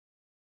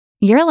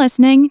You're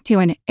listening to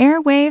an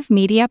Airwave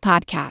Media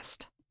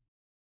Podcast.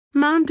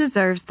 Mom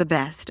deserves the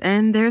best,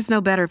 and there's no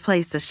better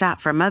place to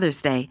shop for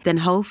Mother's Day than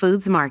Whole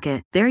Foods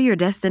Market. They're your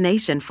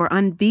destination for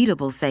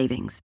unbeatable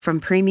savings, from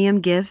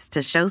premium gifts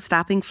to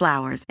show-stopping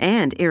flowers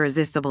and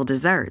irresistible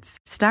desserts.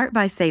 Start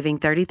by saving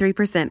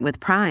 33% with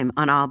Prime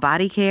on all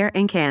body care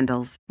and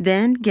candles.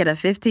 Then get a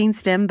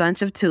 15-stem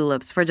bunch of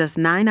tulips for just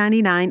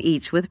 $9.99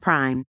 each with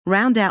Prime.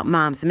 Round out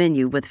Mom's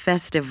menu with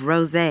festive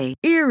rosé,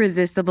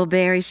 irresistible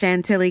berry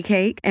chantilly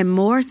cake, and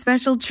more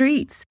special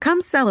treats.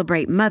 Come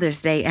celebrate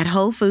Mother's Day at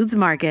Whole Foods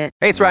Market.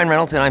 Hey, it's Ryan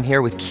Reynolds, and I'm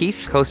here with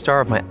Keith,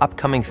 co-star of my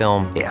upcoming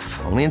film, If,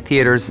 only in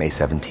theaters May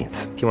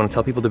 17th. Do you want to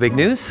tell people the big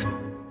news?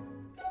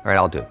 All right,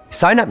 I'll do it.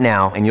 Sign up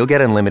now and you'll get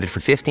unlimited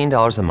for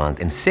 $15 a month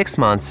and 6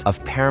 months of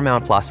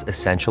Paramount Plus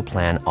Essential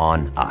Plan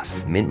on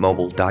us.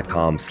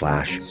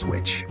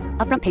 MintMobile.com/switch.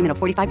 Upfront payment of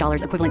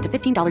 $45 equivalent to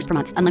 $15 per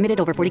month. Unlimited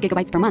over 40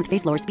 gigabytes per month.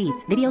 Face lower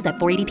speeds. Videos at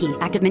 480p.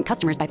 Active Mint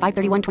customers by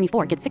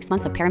 531.24 get 6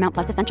 months of Paramount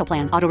Plus Essential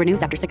Plan. Auto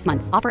renews after 6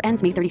 months. Offer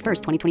ends May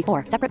 31st,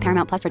 2024. Separate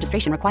Paramount Plus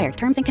registration required.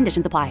 Terms and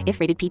conditions apply if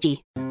rated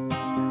PG.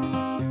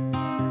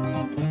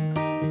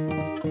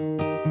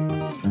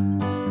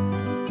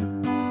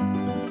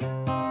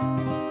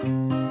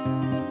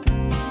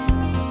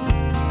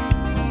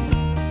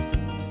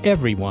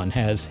 Everyone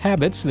has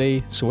habits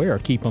they swear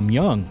keep them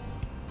young.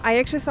 I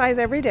exercise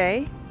every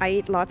day, I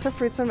eat lots of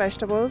fruits and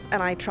vegetables,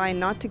 and I try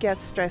not to get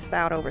stressed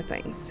out over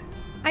things.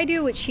 I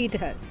do what she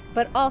does,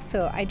 but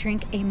also I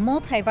drink a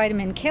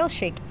multivitamin kale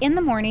shake in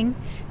the morning,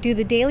 do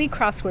the daily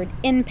crossword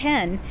in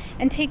pen,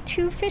 and take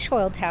 2 fish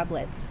oil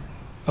tablets.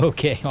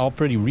 Okay, all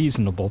pretty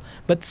reasonable,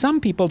 but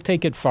some people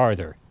take it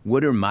farther.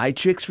 What are my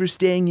tricks for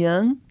staying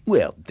young?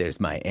 Well, there's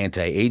my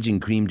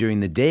anti-aging cream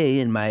during the day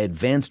and my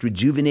advanced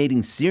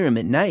rejuvenating serum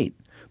at night.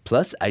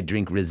 Plus, I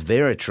drink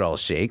resveratrol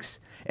shakes,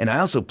 and I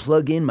also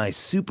plug in my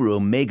Super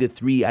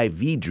Omega-3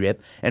 IV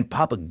drip and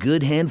pop a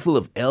good handful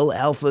of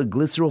L-alpha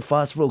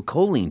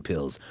glycerylphosphorylcholine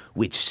pills,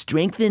 which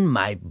strengthen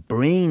my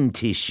brain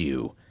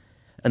tissue.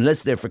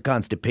 Unless they're for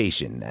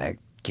constipation, I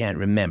can't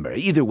remember.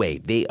 Either way,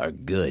 they are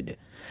good.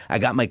 I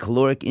got my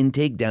caloric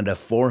intake down to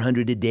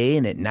 400 a day,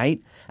 and at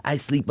night, I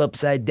sleep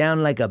upside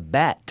down like a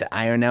bat to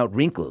iron out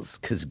wrinkles,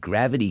 'cause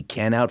gravity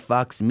can't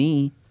outfox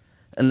me.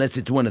 Unless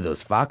it's one of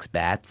those fox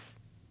bats.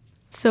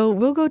 So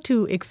we'll go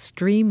to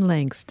extreme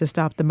lengths to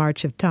stop the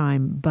march of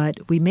time, but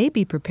we may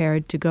be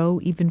prepared to go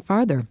even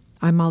farther.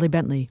 I'm Molly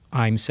Bentley.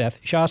 I'm Seth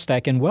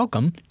Shostak, and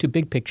welcome to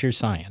Big Picture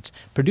Science,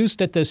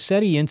 produced at the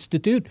SETI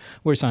Institute,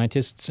 where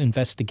scientists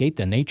investigate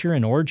the nature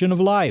and origin of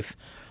life.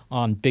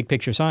 On Big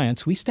Picture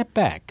Science, we step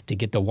back to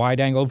get the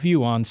wide-angle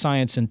view on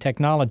science and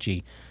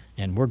technology,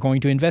 and we're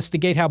going to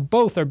investigate how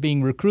both are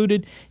being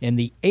recruited in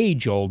the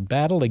age-old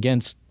battle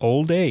against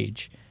old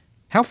age.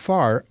 How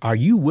far are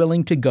you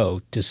willing to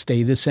go to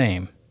stay the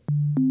same?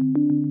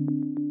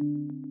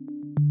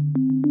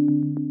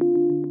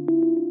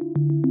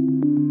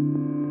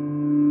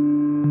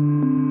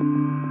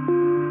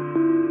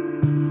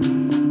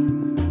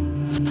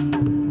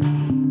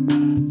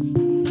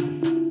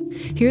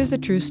 Here's a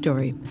true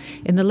story.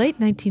 In the late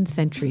 19th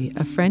century,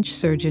 a French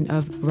surgeon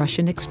of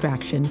Russian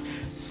extraction,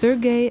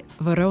 Sergei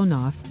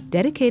Voronov,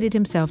 dedicated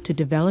himself to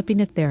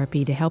developing a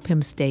therapy to help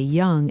him stay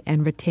young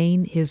and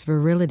retain his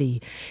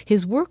virility.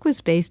 His work was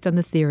based on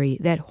the theory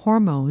that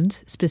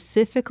hormones,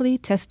 specifically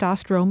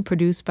testosterone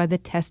produced by the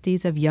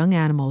testes of young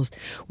animals,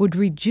 would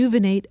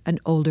rejuvenate an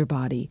older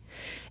body.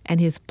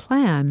 And his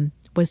plan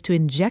was to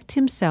inject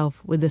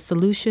himself with a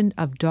solution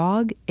of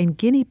dog and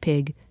guinea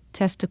pig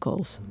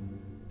testicles.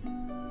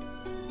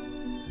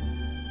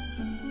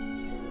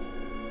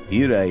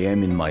 Here I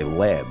am in my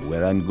lab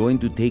where I'm going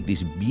to take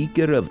this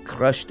beaker of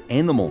crushed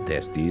animal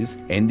testes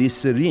and this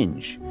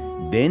syringe.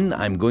 Then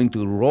I'm going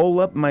to roll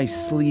up my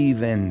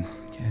sleeve and...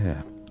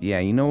 Yeah,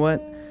 you know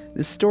what?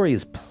 This story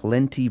is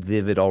plenty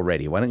vivid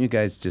already. Why don't you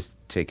guys just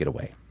take it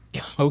away?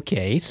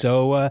 Okay,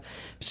 so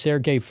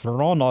Sergei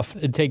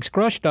Voronov takes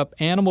crushed up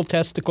animal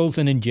testicles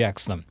and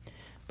injects them.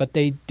 But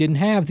they didn't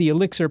have the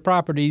elixir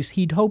properties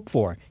he'd hoped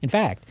for. In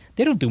fact,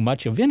 they don't do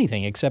much of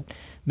anything except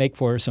make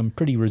for some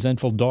pretty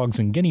resentful dogs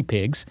and guinea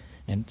pigs.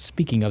 And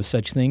speaking of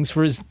such things,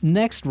 for his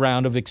next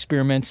round of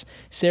experiments,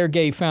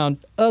 Sergei found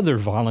other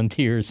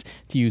volunteers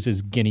to use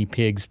as guinea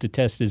pigs to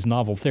test his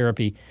novel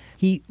therapy.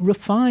 He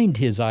refined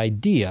his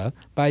idea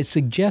by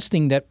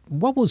suggesting that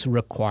what was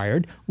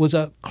required was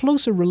a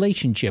closer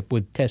relationship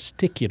with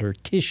testicular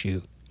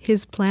tissue.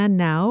 His plan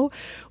now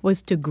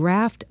was to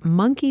graft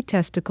monkey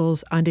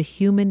testicles onto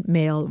human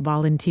male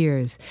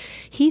volunteers.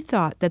 He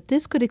thought that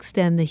this could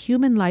extend the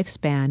human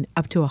lifespan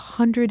up to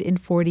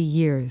 140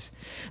 years.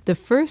 The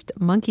first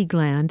monkey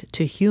gland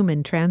to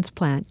human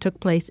transplant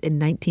took place in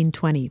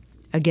 1920.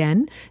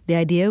 Again, the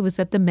idea was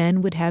that the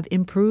men would have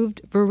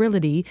improved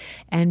virility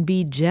and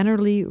be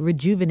generally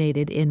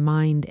rejuvenated in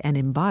mind and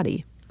in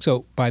body.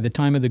 So by the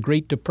time of the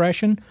Great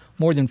Depression,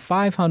 more than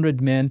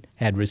 500 men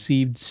had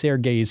received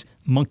Sergei's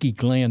monkey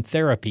gland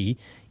therapy,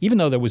 even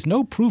though there was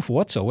no proof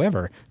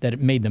whatsoever that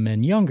it made the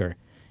men younger.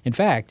 In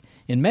fact,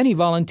 in many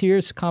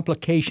volunteers,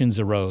 complications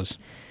arose.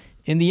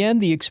 In the end,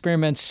 the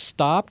experiments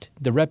stopped,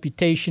 the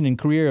reputation and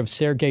career of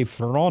Sergei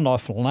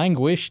Voronoff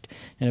languished,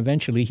 and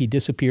eventually he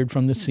disappeared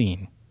from the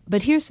scene.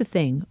 But here's the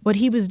thing. What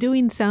he was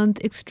doing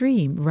sounds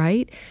extreme,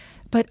 right?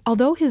 But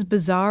although his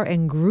bizarre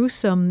and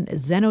gruesome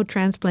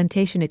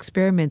xenotransplantation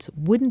experiments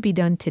wouldn't be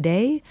done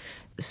today,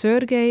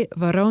 Sergei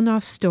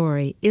Voronoff's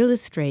story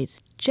illustrates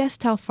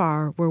just how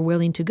far we're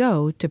willing to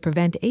go to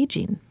prevent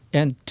aging.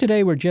 And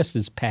today we're just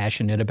as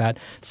passionate about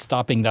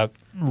stopping the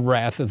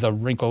wrath of the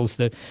wrinkles,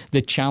 the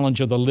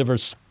challenge of the liver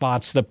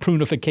spots, the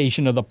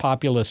prunification of the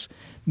populace.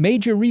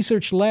 Major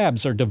research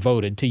labs are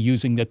devoted to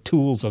using the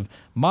tools of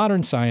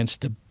modern science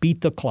to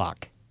beat the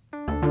clock.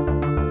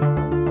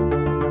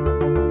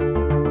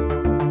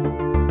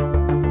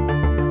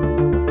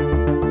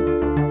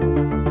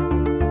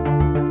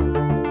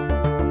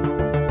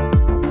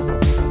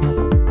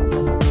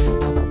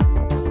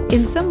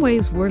 In some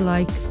ways, we're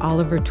like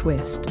Oliver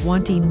Twist,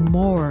 wanting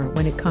more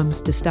when it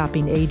comes to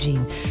stopping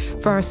aging.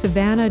 For our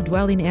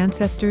savanna-dwelling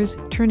ancestors,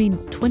 turning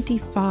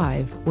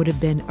 25 would have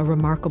been a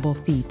remarkable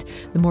feat.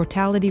 The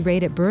mortality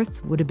rate at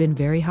birth would have been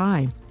very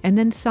high. And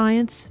then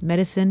science,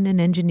 medicine, and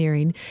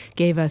engineering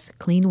gave us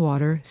clean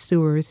water,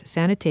 sewers,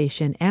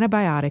 sanitation,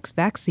 antibiotics,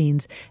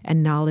 vaccines,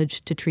 and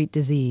knowledge to treat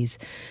disease.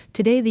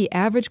 Today, the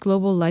average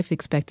global life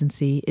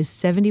expectancy is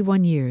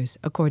 71 years,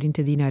 according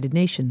to the United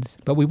Nations.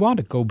 But we want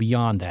to go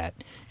beyond that.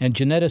 And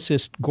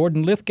geneticist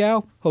Gordon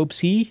Lithgow hopes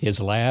he,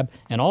 his lab,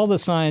 and all the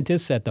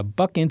scientists at the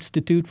Buck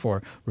Institute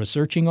for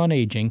Researching on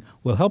Aging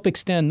will help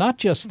extend not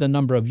just the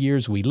number of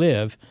years we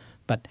live,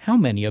 but how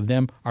many of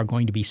them are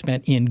going to be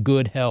spent in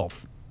good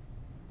health.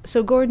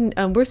 So, Gordon,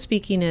 we're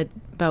speaking at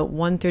about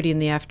 1:30 in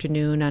the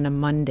afternoon on a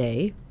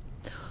Monday.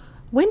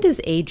 When does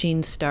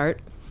aging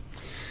start?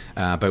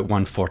 About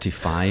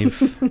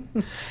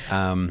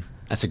 1:45.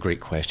 That's a great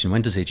question.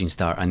 When does aging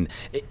start? And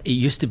it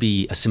used to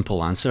be a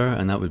simple answer,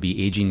 and that would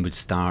be aging would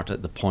start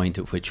at the point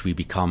at which we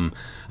become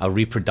a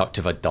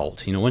reproductive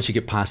adult. You know, once you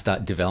get past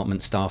that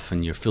development stuff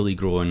and you're fully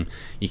grown,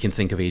 you can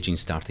think of aging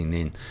starting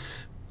then.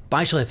 But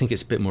actually, I think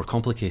it's a bit more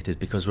complicated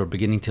because we're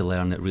beginning to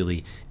learn that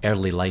really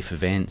early life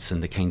events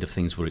and the kind of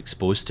things we're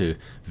exposed to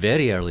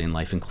very early in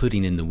life,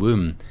 including in the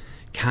womb,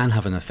 can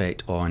have an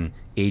effect on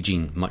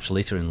aging much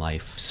later in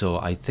life. So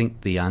I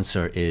think the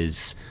answer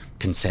is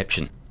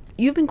conception.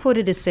 You've been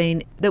quoted as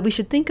saying that we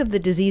should think of the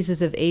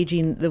diseases of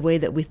aging the way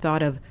that we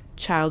thought of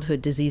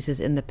childhood diseases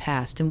in the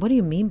past. And what do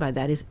you mean by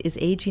that? Is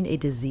aging a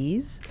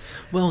disease?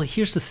 Well,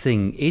 here's the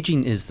thing.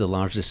 Aging is the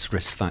largest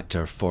risk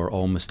factor for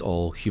almost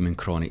all human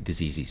chronic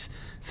diseases.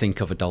 Think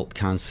of adult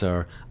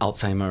cancer,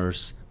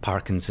 Alzheimer's,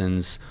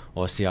 Parkinson's,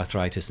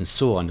 osteoarthritis, and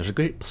so on. There's a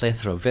great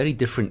plethora of very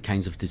different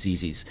kinds of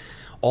diseases.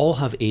 All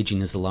have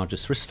aging as the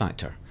largest risk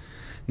factor.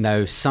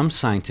 Now, some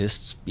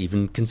scientists,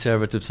 even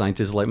conservative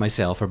scientists like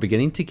myself, are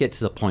beginning to get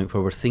to the point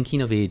where we're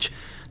thinking of age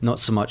not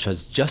so much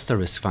as just a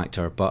risk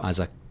factor, but as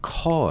a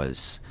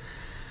cause.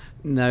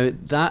 Now,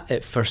 that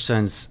at first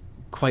sounds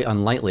quite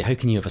unlikely. How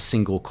can you have a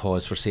single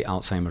cause for, say,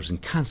 Alzheimer's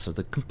and cancer?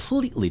 They're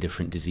completely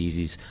different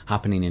diseases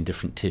happening in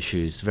different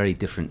tissues, very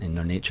different in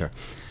their nature,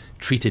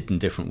 treated in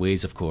different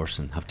ways, of course,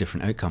 and have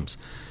different outcomes.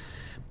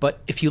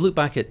 But if you look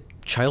back at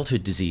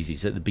childhood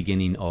diseases at the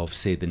beginning of,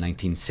 say, the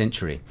 19th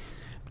century,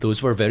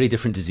 those were very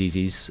different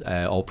diseases,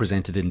 all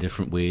presented in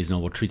different ways and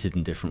all were treated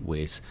in different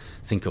ways.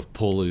 Think of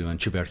polio and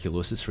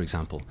tuberculosis, for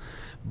example.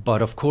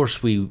 But of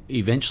course, we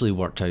eventually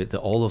worked out that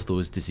all of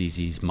those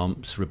diseases,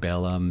 mumps,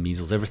 rubella,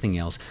 measles, everything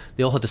else,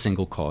 they all had a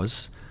single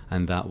cause,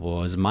 and that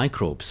was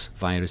microbes,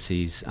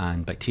 viruses,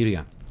 and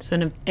bacteria. So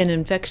an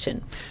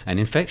infection. An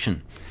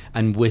infection.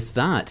 And with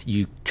that,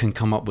 you can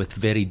come up with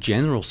very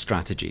general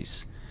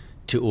strategies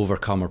to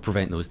overcome or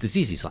prevent those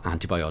diseases, like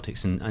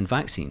antibiotics and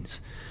vaccines.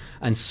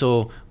 And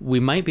so we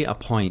might be at a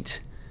point,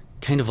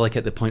 kind of like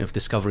at the point of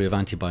discovery of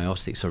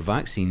antibiotics or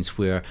vaccines,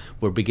 where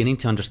we're beginning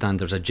to understand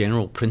there's a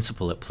general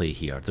principle at play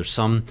here. There's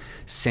some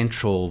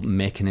central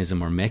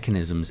mechanism or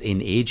mechanisms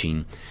in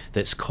aging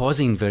that's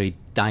causing very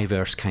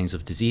diverse kinds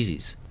of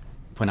diseases.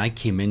 When I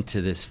came into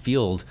this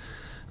field,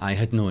 I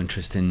had no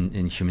interest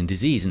in human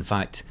disease. In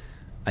fact,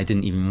 I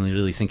didn't even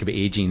really think about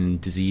aging and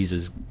disease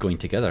as going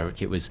together.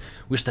 It was,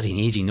 we're studying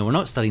aging. No, we're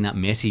not studying that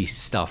messy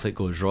stuff that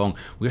goes wrong.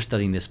 We're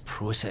studying this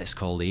process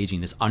called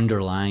aging, this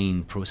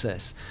underlying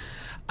process.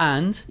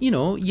 And, you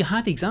know, you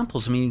had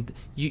examples. I mean,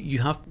 you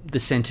have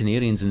the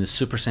centenarians and the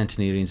super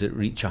centenarians that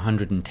reach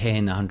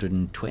 110,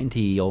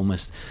 120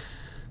 almost.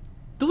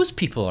 Those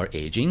people are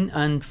aging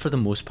and for the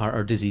most part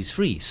are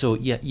disease-free. So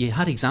yeah, you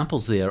had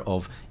examples there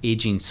of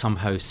aging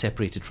somehow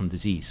separated from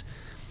disease.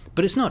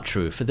 But it's not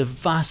true. For the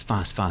vast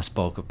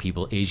bulk of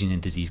people, aging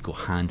and disease go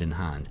hand in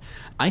hand.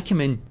 I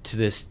came into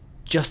this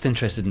just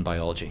interested in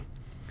biology.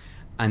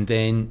 And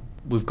then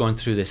we've gone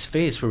through this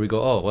phase where we go,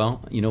 oh,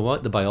 well, you know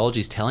what? The biology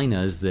is telling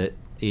us that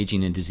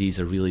aging and disease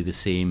are really the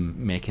same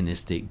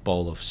mechanistic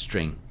ball of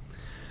string.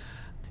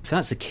 If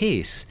that's the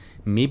case,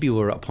 maybe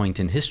we're at a point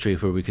in history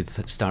where we could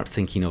start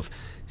thinking of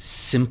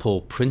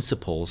simple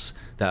principles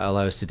that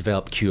allow us to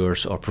develop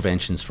cures or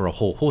preventions for a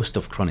whole host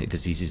of chronic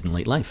diseases in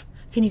late life.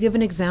 Can you give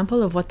an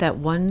example of what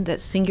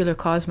that singular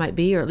cause might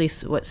be, or at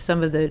least what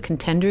some of the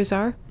contenders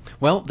are?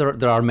 Well,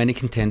 there are many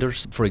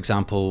contenders. For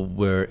example,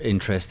 we're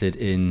interested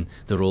in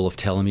the role of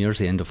telomeres,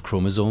 the end of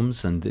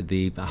chromosomes, and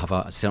they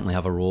certainly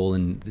have a role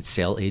in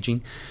cell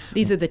aging.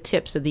 These are the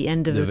tips of the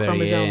end of the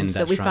chromosomes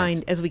that we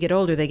find as we get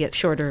older, they get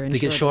shorter and shorter.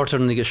 They get shorter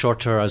and they get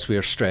shorter as we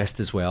are stressed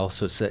as well,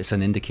 so it's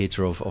an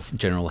indicator of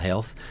general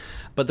health.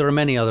 But there are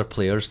many other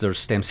players. There's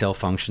stem cell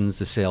functions,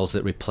 the cells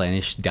that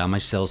replenish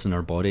damaged cells in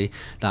our body.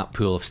 That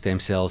pool of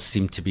stem cells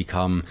seem to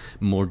become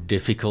more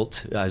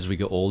difficult as we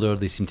get older.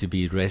 They seem to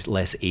be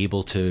less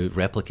able to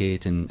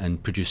replicate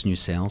and produce new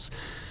cells.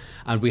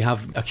 And we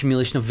have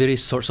accumulation of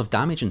various sorts of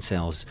damage in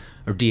cells.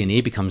 Our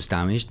DNA becomes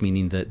damaged,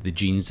 meaning that the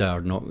genes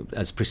are not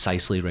as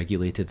precisely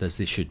regulated as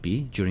they should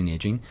be during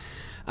aging.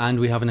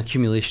 And we have an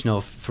accumulation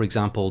of, for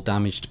example,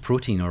 damaged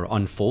protein or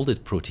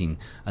unfolded protein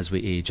as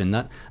we age. And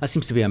that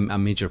seems to be a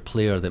major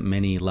player that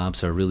many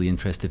labs are really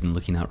interested in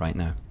looking at right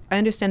now. I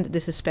understand that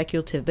this is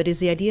speculative, but is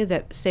the idea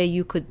that, say,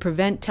 you could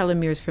prevent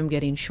telomeres from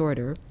getting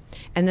shorter,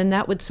 and then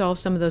that would solve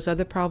some of those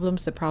other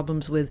problems, the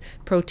problems with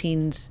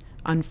proteins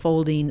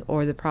unfolding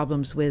or the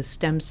problems with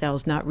stem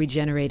cells not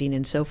regenerating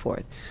and so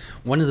forth?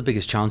 One of the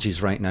biggest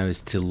challenges right now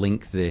is to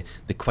link the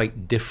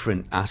quite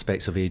different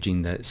aspects of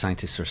aging that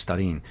scientists are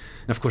studying.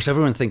 And of course,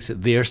 everyone thinks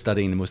that they're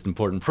studying the most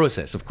important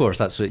process. Of course,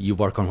 that's what you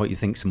work on, what you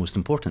think is the most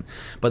important.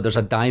 But there's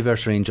a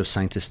diverse range of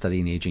scientists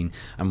studying aging,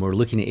 and we're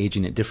looking at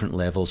aging at different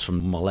levels,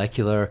 from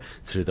molecular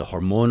through the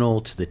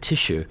hormonal to the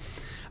tissue.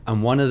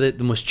 And one of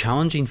the most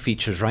challenging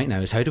features right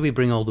now is how do we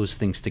bring all those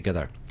things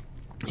together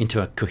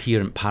into a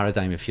coherent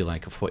paradigm, if you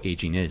like, of what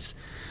aging is.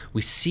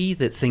 We see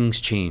that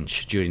things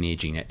change during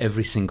aging at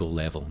every single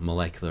level,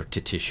 molecular to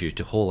tissue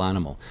to whole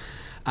animal.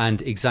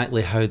 And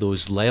exactly how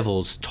those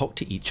levels talk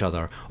to each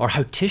other, or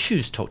how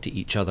tissues talk to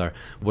each other,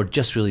 we're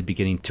just really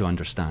beginning to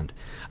understand.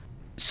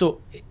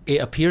 So it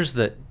appears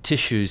that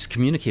tissues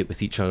communicate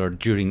with each other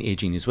during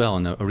aging as well,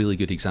 and a really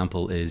good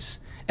example is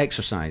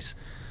exercise.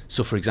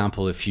 So, for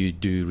example, if you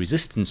do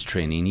resistance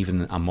training,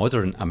 even a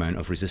moderate amount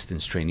of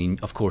resistance training,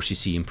 of course you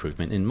see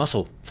improvement in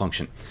muscle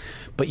function.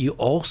 But you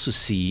also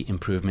see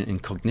improvement in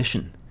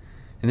cognition.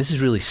 And this is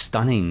really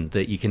stunning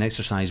that you can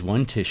exercise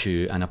one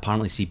tissue and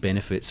apparently see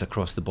benefits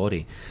across the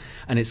body.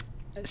 And it's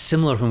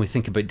similar when we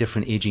think about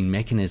different aging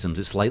mechanisms.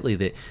 It's likely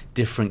that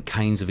different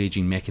kinds of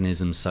aging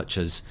mechanisms, such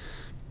as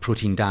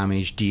protein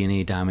damage,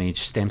 DNA damage,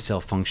 stem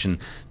cell function,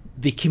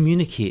 they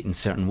communicate in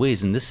certain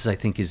ways. And this, I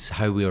think, is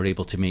how we are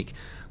able to make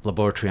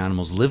laboratory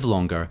animals live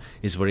longer,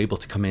 is we're able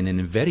to come in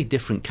and in very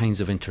different kinds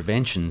of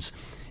interventions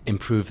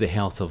improve the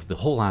health of the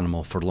whole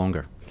animal for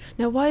longer.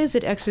 Now, why is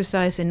it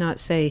exercise and not,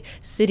 say,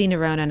 sitting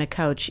around on a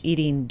couch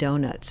eating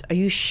donuts? Are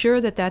you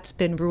sure that that's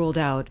been ruled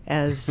out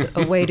as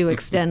a way to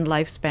extend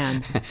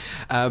lifespan?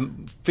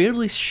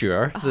 Fairly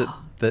sure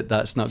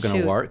that's not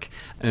going to work.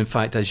 In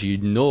fact, as you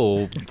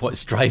know,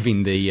 what's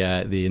driving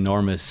the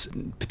enormous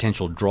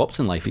potential drops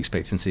in life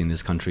expectancy in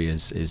this country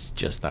is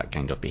just that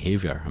kind of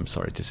behavior, I'm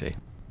sorry to say.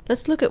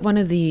 Let's look at one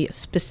of the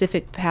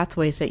specific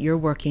pathways that you're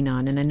working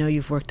on, and I know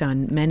you've worked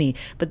on many,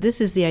 but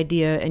this is the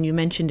idea, and you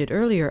mentioned it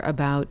earlier,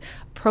 about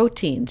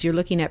proteins. You're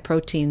looking at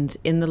proteins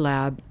in the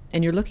lab,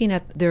 and you're looking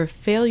at their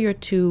failure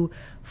to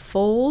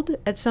fold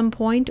at some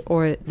point,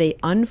 or they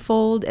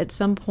unfold at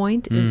some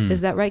point.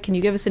 Is that right? Can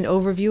you give us an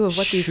overview of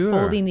what these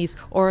folding, these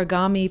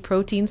origami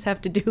proteins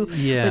have to do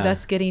with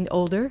us getting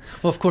older?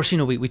 Well, of course,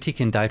 we take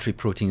in dietary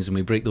proteins and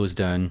we break those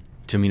down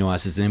to amino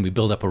acids, and then we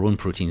build up our own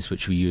proteins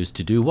which we use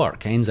to do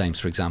work, enzymes,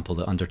 for example,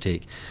 that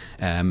undertake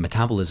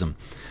metabolism.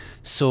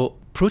 So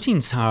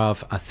proteins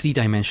have a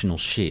three-dimensional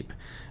shape,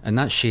 and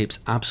that shape's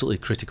absolutely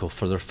critical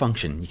for their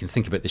function. You can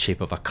think about the shape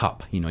of a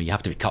cup. You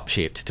have to be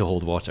cup-shaped to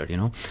hold water,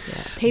 Yeah.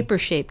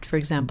 Paper-shaped, for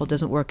example,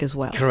 doesn't work as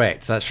well.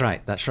 Correct, that's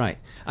right.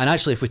 And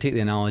actually, if we take the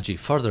analogy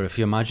further, if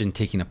you imagine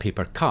taking a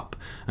paper cup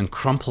and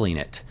crumpling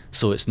it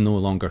so it's no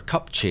longer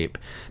cup shape,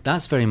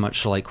 that's very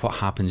much like what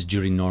happens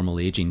during normal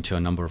aging to a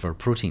number of our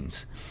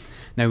proteins.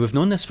 Now, we've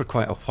known this for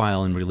quite a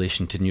while in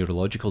relation to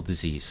neurological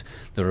disease.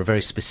 There are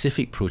very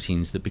specific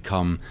proteins that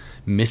become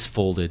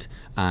misfolded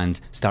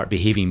and start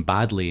behaving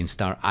badly and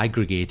start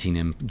aggregating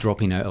and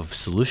dropping out of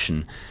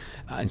solution.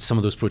 And some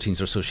of those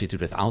proteins are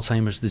associated with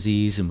Alzheimer's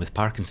disease and with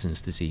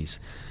Parkinson's disease.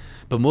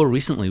 But more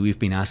recently, we've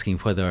been asking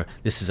whether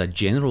this is a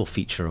general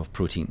feature of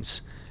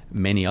proteins,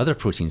 many other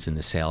proteins in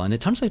the cell. And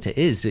it turns out it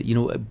is,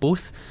 that,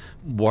 both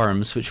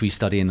worms, which we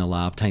study in the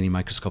lab, tiny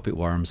microscopic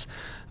worms,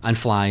 and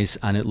flies,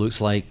 and it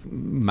looks like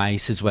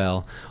mice as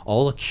well,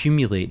 all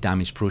accumulate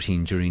damaged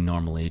protein during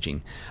normal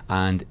aging.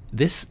 And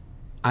this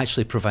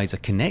actually provides a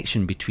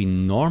connection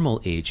between normal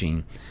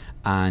aging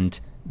and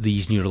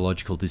these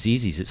neurological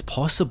diseases. It's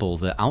possible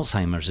that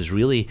Alzheimer's is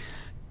really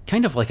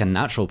kind of like a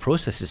natural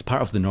process. It's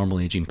part of the normal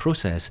aging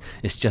process.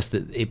 It's just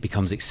that it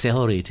becomes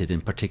accelerated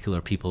in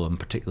particular people in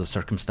particular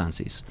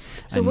circumstances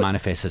and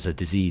manifests as a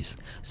disease.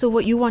 So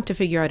what you want to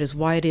figure out is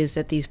why it is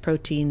that these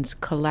proteins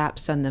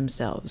collapse on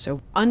themselves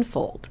or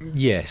unfold.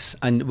 Yes,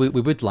 and we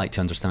would like to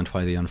understand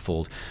why they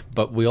unfold,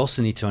 but we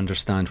also need to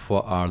understand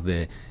what are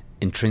the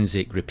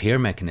intrinsic repair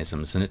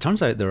mechanisms. And it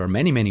turns out there are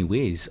many, many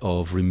ways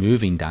of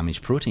removing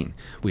damaged protein.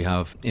 We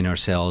have in our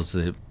cells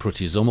the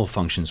proteasomal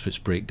functions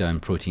which break down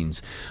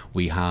proteins.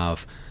 We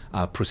have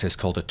a process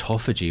called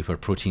autophagy where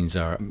proteins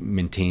are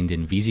maintained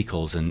in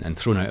vesicles and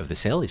thrown out of the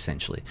cell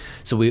essentially.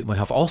 So we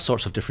have all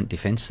sorts of different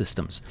defense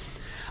systems.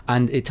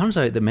 And it turns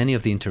out that many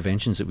of the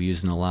interventions that we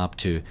use in the lab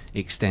to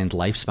extend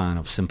lifespan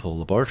of simple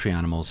laboratory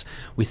animals,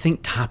 we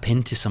think tap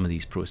into some of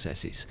these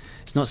processes.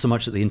 It's not so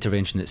much that the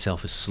intervention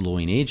itself is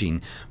slowing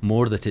aging,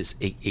 more that it's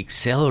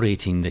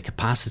accelerating the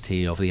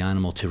capacity of the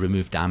animal to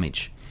remove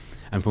damage.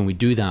 And when we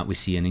do that, we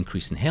see an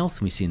increase in health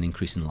and we see an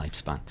increase in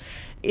lifespan.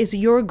 Is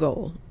your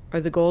goal,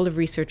 or the goal of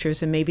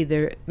researchers, and maybe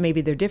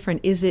they're different,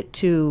 is it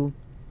to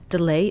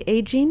delay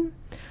aging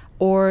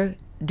or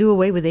do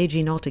away with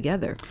aging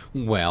altogether?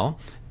 Well,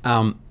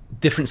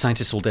 different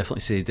scientists will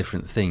definitely say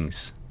different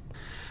things.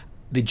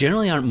 They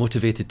generally aren't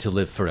motivated to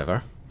live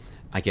forever.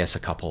 I guess a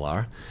couple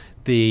are.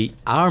 They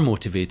are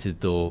motivated,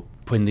 though,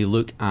 when they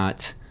look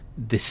at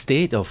the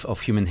state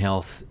of human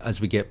health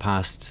as we get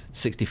past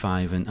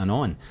 65 and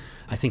on.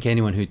 I think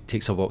anyone who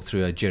takes a walk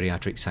through a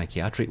geriatric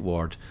psychiatric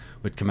ward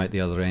would come out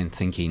the other end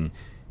thinking,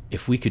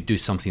 if we could do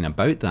something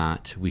about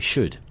that, we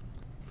should.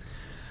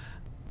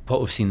 What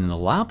we've seen in the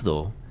lab,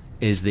 though,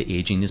 is that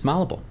aging is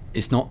malleable.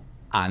 It's not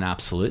an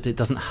absolute. It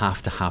doesn't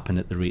have to happen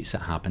at the rates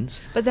it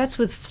happens. But that's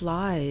with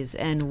flies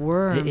and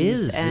worms it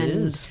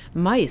is.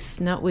 Mice,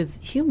 not with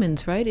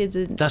humans, right?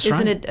 Isn't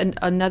right. it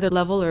another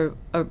level or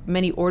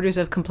many orders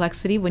of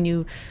complexity when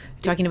you're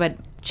talking about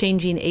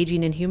changing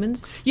aging in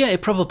humans? Yeah,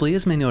 it probably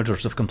is many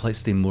orders of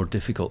complexity more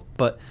difficult.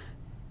 But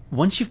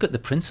once you've got the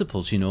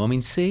principles,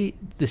 say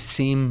the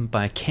same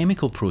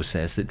biochemical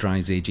process that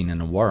drives aging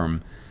in a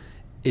worm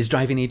is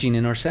driving aging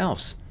in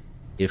ourselves.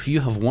 If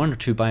you have one or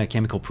two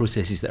biochemical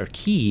processes that are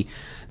key,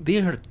 they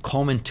are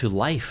common to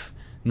life,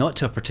 not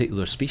to a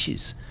particular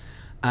species.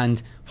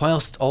 And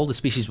whilst all the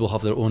species will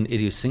have their own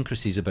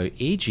idiosyncrasies about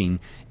aging,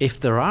 if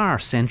there are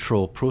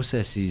central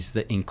processes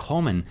that in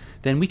common,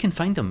 then we can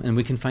find them, and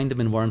we can find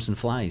them in worms and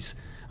flies,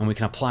 and we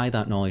can apply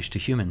that knowledge to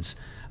humans.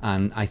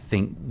 And I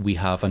think we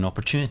have an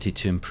opportunity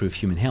to improve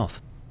human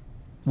health.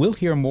 We'll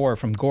hear more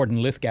from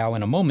Gordon Lithgow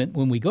in a moment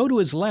when we go to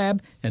his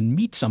lab and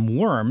meet some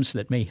worms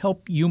that may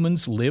help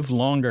humans live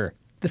longer.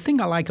 The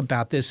thing I like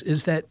about this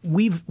is that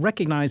we've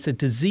recognized that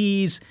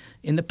disease,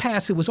 in the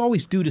past, it was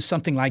always due to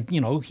something like,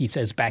 he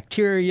says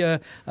bacteria,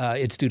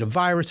 it's due to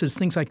viruses,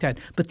 things like that.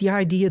 But the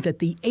idea that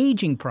the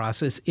aging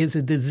process is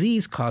a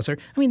disease causer,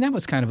 that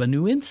was kind of a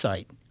new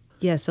insight.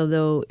 Yes,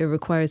 although it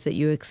requires that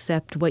you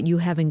accept what you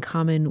have in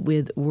common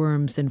with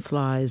worms and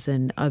flies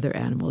and other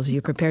animals. Are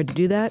you prepared to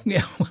do that?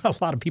 Yeah, well,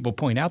 a lot of people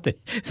point out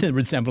the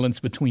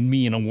resemblance between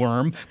me and a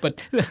worm, but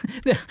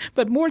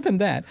more than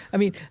that,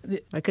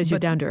 because you're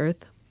down to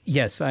earth?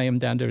 Yes, I am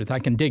down to earth. I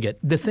can dig it.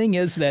 The thing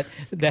is that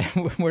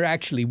we're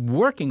actually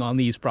working on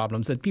these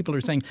problems, that people are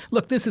saying,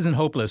 look, this isn't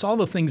hopeless, all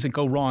the things that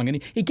go wrong.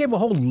 And he gave a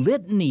whole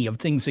litany of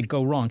things that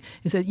go wrong.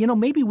 He said,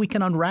 maybe we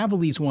can unravel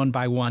these one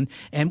by one.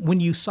 And when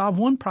you solve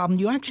one problem,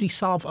 you actually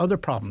solve other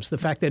problems. The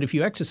fact that if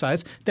you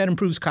exercise, that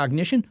improves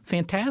cognition,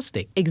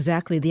 fantastic.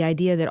 Exactly. The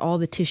idea that all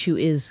the tissue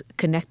is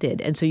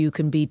connected. And so you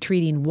can be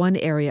treating one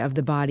area of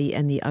the body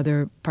and the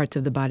other parts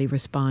of the body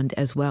respond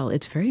as well.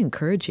 It's very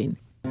encouraging.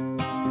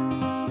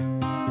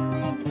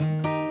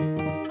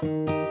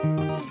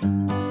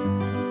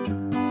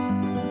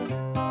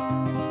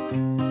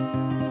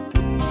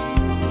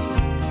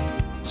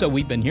 So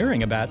we've been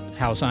hearing about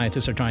how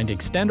scientists are trying to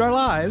extend our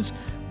lives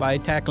by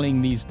tackling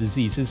these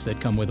diseases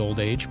that come with old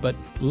age. But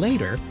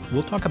later,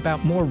 we'll talk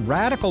about more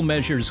radical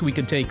measures we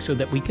could take so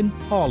that we can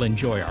all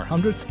enjoy our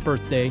 100th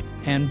birthday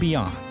and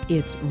beyond.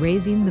 It's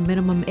Raising the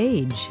Minimum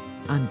Age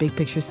on Big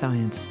Picture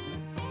Science.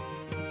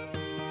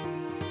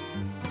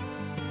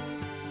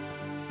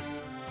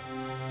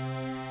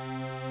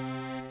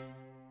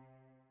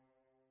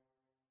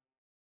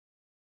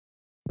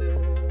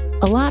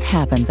 A lot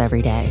happens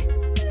every day.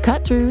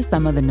 Cut through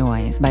some of the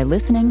noise by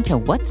listening to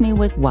What's New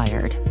with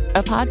Wired,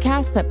 a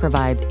podcast that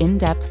provides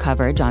in-depth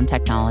coverage on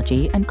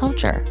technology and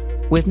culture.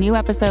 With new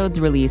episodes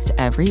released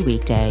every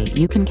weekday,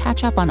 you can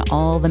catch up on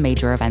all the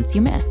major events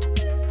you missed.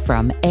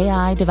 From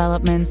AI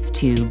developments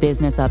to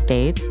business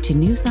updates to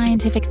new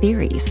scientific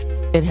theories,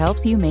 it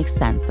helps you make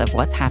sense of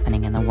what's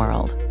happening in the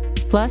world.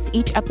 Plus,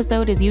 each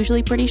episode is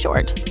usually pretty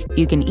short.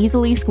 You can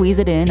easily squeeze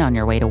it in on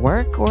your way to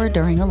work or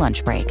during a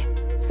lunch break.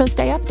 So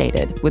stay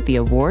updated with the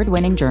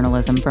award-winning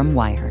journalism from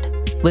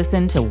Wired.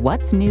 Listen to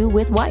What's New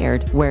with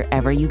Wired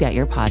wherever you get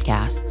your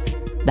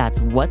podcasts. That's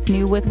What's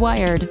New with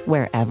Wired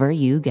wherever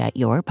you get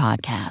your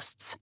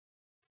podcasts.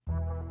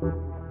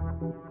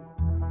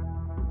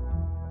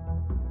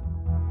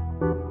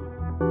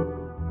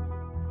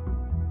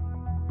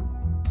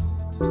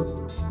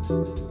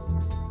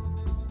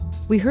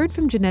 We heard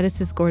from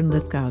geneticist Gordon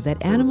Lithgow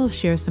that animals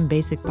share some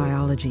basic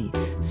biology.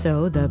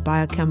 So the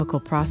biochemical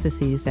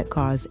processes that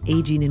cause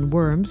aging in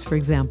worms, for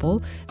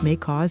example, may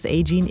cause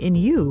aging in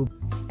you.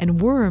 And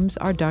worms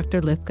are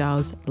Dr.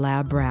 Lithgow's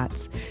lab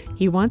rats.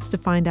 He wants to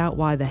find out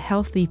why the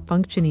healthy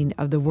functioning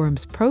of the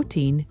worm's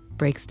protein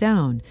breaks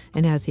down.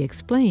 And as he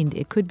explained,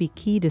 it could be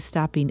key to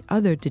stopping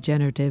other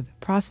degenerative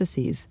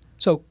processes.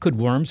 So could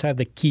worms have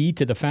the key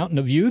to the fountain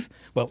of youth?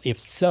 Well, if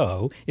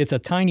so, it's a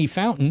tiny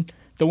fountain.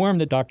 The worm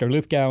that Dr.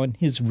 Lithgow and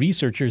his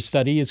researchers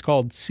study is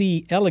called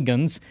C.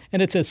 elegans,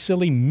 and it's a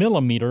silly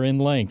millimeter in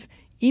length.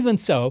 Even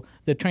so,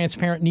 the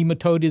transparent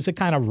nematode is a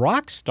kind of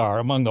rock star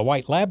among the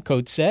white lab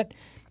coat set.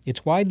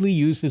 It's widely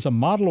used as a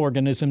model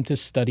organism to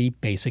study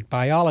basic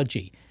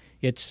biology.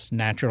 Its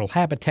natural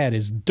habitat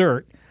is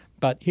dirt,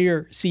 but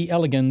here C.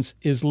 elegans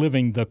is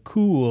living the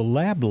cool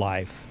lab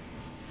life.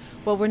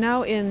 Well, we're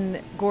now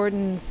in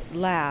Gordon's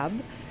lab,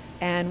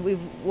 and we've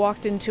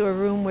walked into a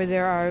room where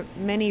there are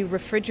many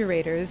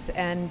refrigerators.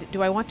 And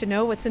do I want to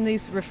know what's in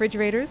these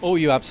refrigerators? Oh,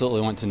 you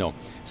absolutely want to know.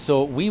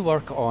 So we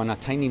work on a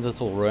tiny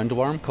little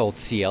roundworm called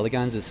C.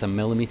 elegans. It's a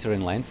millimeter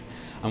in length.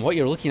 And what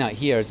you're looking at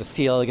here is a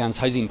C. elegans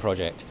housing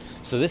project.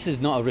 So this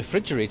is not a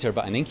refrigerator,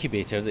 but an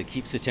incubator that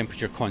keeps the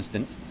temperature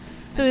constant.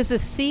 So is the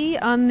C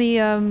on the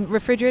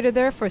refrigerator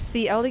there for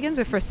C. elegans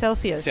or for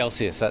Celsius?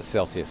 Celsius, that's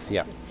Celsius,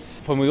 yeah.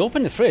 When we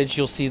open the fridge,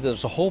 you'll see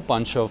there's a whole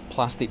bunch of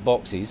plastic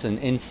boxes, and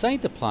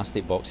inside the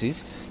plastic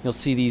boxes, you'll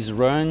see these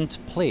round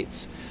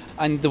plates.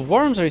 And the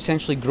worms are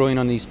essentially growing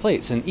on these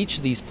plates, and each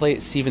of these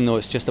plates, even though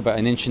it's just about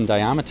an inch in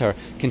diameter,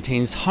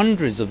 contains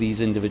hundreds of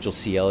these individual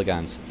C.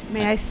 elegans.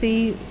 May I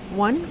see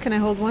one? Can I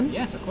hold one?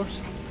 Yes, of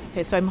course.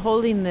 Okay, so I'm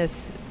holding this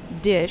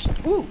dish.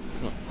 Ooh!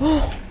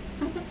 Oh.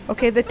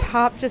 Okay, the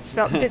top just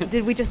fell.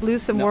 Did we just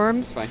lose some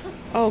worms? It's fine.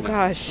 Oh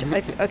gosh.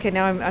 Okay,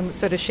 now I'm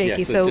sort of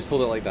shaky. Yeah, so just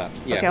hold it like that.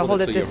 Yeah, okay, I'll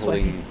hold it so this you're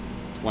way. holding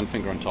one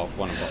finger on top,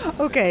 one on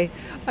bottom. Okay,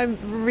 I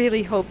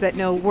really hope that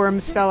no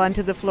worms fell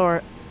onto the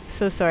floor.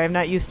 So sorry, I'm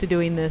not used to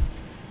doing this.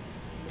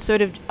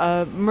 Sort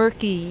of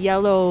murky,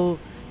 yellow,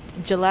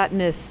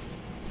 gelatinous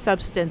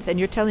substance, and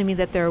you're telling me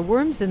that there are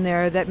worms in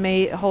there that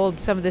may hold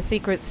some of the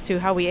secrets to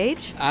how we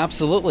age?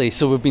 Absolutely.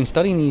 So we've been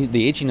studying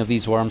the aging of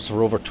these worms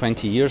for over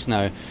 20 years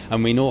now,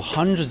 and we know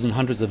hundreds and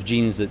hundreds of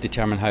genes that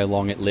determine how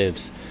long it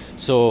lives.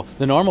 So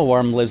the normal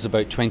worm lives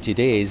about 20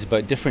 days,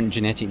 but different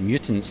genetic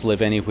mutants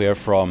live anywhere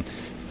from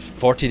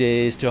 40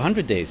 days to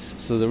 100 days.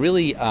 So they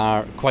really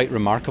are quite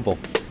remarkable.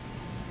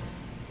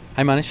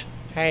 Hi, Manish.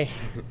 Hi.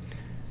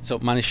 So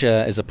Manish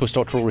is a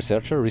postdoctoral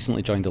researcher,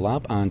 recently joined the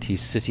lab, and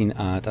he's sitting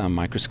at a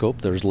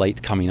microscope. There's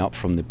light coming up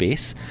from the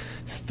base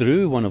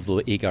through one of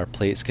the agar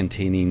plates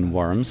containing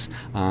worms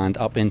and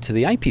up into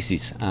the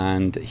eyepieces.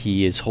 And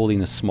he is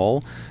holding a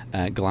small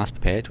glass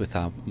pipette with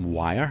a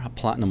wire, a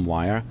platinum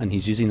wire, and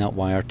he's using that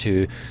wire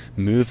to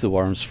move the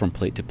worms from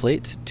plate to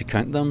plate, to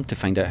count them, to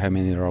find out how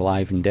many are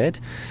alive and dead.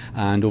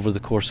 And over the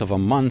course of a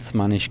month,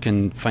 Manish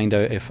can find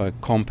out if a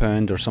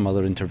compound or some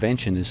other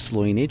intervention is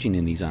slowing aging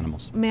in these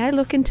animals. May I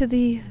look into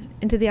the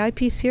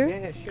eyepiece here?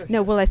 Yeah, sure.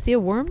 No, will I see a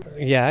worm?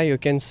 Yeah, you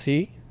can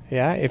see.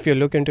 Yeah, if you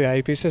look into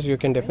eyepieces, you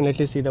can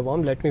definitely see the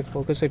worm. Let me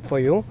focus it for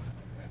you.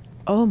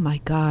 Oh my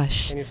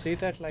gosh. Can you see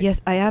that?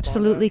 Yes, I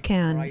absolutely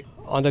can. Right.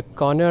 On the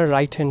corner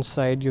right-hand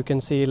side, you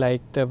can see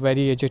like the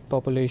very aged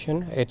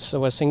population. It's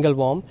a single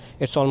worm.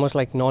 It's almost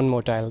like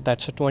non-motile.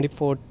 That's a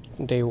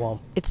 24-day worm.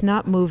 It's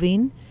not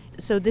moving.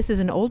 So this is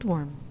an old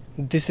worm.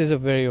 This is a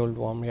very old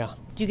worm, yeah.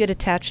 Do you get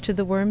attached to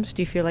the worms?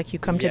 Do you feel like you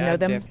come to know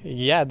them?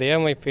 Yeah, they are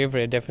my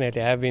favorite,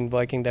 definitely. I have been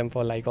working them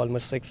for like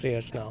almost 6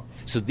 years now.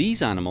 So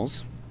these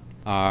animals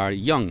are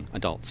young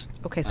adults.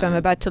 Okay, so I'm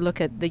about to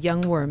look at the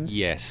young worms.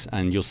 Yes,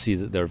 and you'll see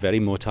that they're very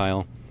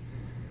motile,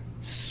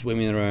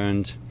 swimming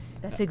around.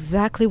 That's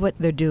exactly what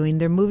they're doing.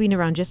 They're moving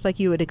around just like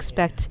you would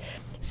expect,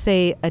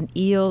 say, an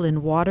eel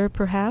in water,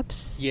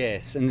 perhaps?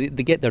 Yes, and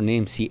they get their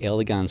name, C.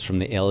 elegans, from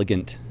the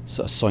elegant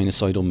sort of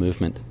sinusoidal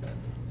movement.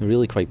 They're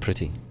really quite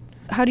pretty.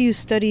 How do you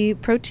study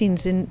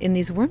proteins in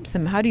these worms?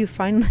 How do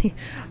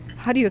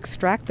you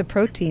extract the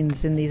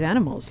proteins in these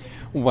animals?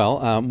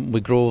 Well, we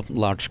grow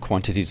large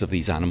quantities of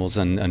these animals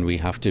and we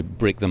have to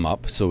break them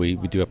up. So we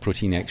do a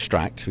protein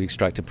extract. We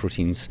extract the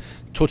proteins,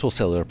 total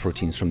cellular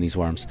proteins from these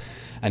worms.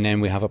 And then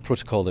we have a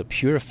protocol that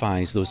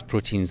purifies those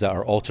proteins that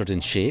are altered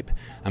in shape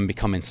and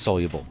become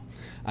insoluble.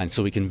 And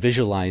so we can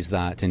visualize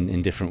that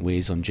in different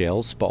ways on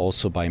gels, but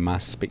also by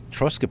mass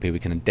spectroscopy we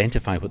can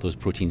identify what those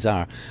proteins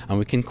are, and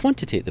we can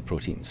quantitate the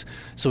proteins.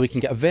 So we can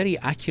get a very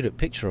accurate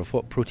picture of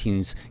what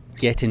proteins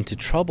get into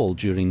trouble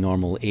during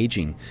normal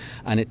aging.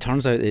 And it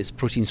turns out it's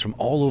proteins from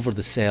all over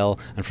the cell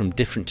and from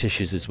different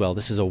tissues as well.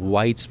 This is a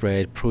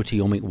widespread,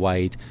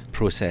 proteomic-wide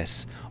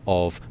process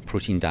of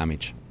protein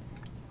damage.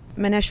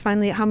 Manish,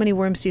 finally, how many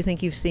worms do you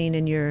think you've seen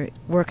in your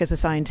work as a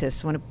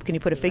scientist? Can you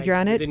put a figure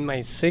on it? In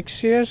my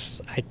 6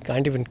 years, I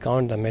can't even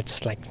count them.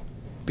 It's like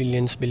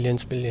billions,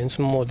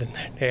 more than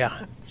that.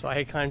 Yeah, so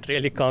I can't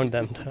really count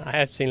them. I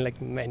have seen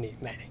like many.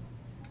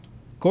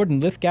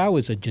 Gordon Lithgow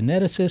is a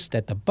geneticist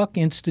at the Buck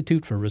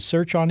Institute for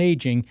Research on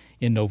Aging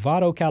in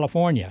Novato,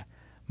 California.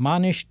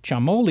 Manish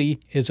Chamoli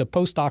is a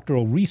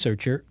postdoctoral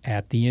researcher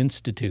at the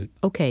Institute.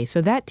 Okay,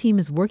 so that team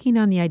is working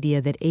on the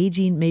idea that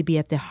aging may be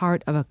at the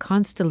heart of a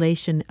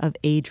constellation of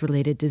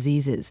age-related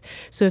diseases.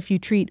 So if you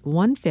treat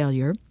one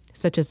failure,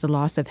 such as the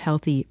loss of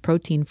healthy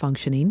protein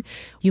functioning,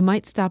 you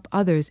might stop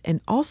others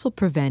and also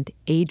prevent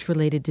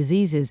age-related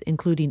diseases,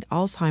 including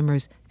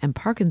Alzheimer's and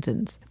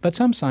Parkinson's. But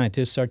some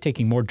scientists are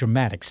taking more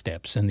dramatic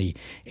steps in the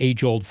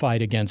age-old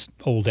fight against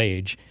old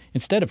age.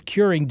 Instead of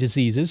curing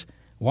diseases,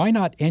 why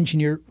not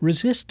engineer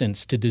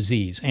resistance to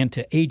disease and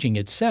to aging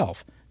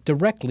itself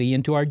directly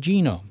into our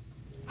genome?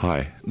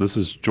 Hi, this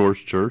is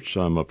George Church.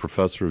 I'm a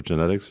professor of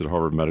genetics at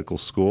Harvard Medical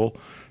School,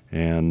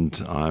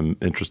 and I'm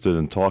interested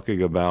in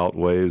talking about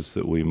ways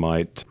that we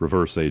might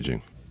reverse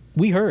aging.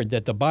 We heard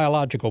that the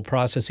biological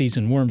processes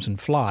in worms and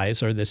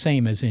flies are the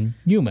same as in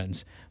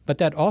humans, but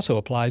that also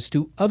applies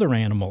to other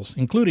animals,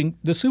 including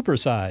the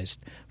supersized.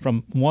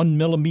 From 1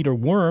 millimeter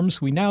worms,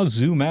 we now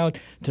zoom out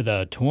to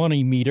the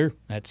 20 meter,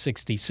 that's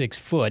 66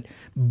 foot,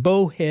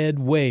 bowhead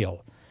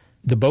whale.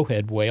 The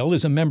bowhead whale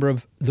is a member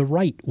of the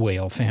right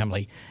whale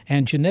family,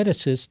 and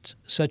geneticists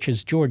such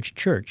as George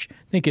Church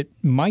think it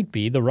might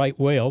be the right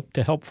whale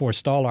to help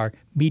forestall our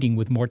meeting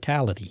with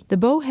mortality. The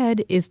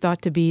bowhead is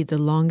thought to be the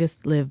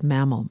longest-lived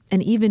mammal,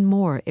 and even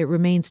more, it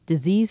remains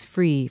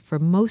disease-free for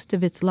most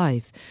of its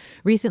life.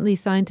 Recently,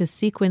 scientists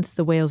sequenced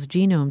the whale's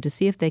genome to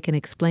see if they can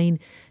explain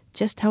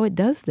just how it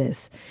does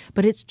this.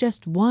 But it's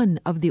just one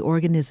of the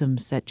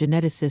organisms that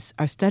geneticists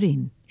are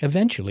studying.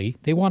 Eventually,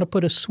 they want to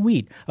put a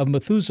suite of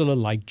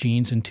Methuselah-like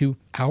genes into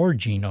our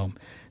genome.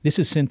 This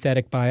is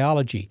synthetic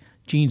biology.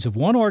 Genes of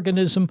one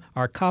organism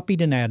are copied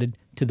and added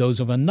to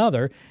those of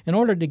another in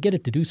order to get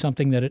it to do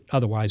something that it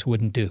otherwise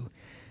wouldn't do.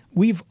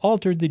 We've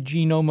altered the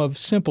genome of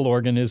simple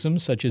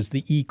organisms, such as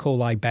the E.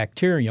 coli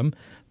bacterium,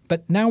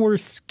 but now we're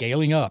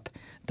scaling up.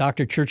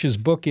 Dr. Church's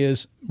book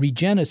is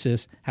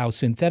Regenesis: How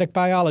Synthetic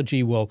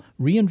Biology Will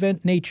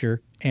Reinvent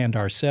Nature and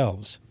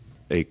Ourselves.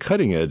 A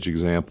cutting-edge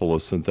example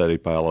of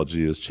synthetic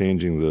biology is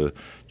changing the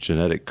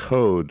genetic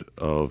code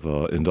of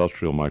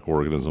industrial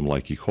microorganism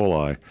like E.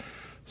 coli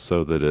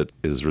so that it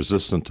is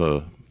resistant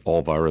to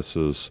all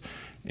viruses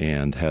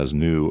and has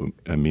new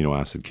amino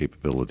acid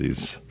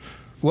capabilities.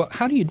 Well,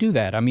 how do you do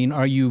that? I mean,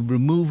 are you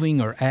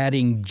removing or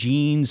adding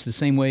genes the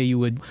same way you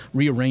would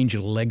rearrange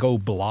Lego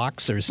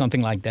blocks or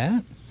something like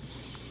that?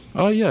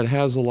 Yeah, it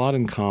has a lot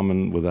in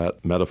common with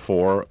that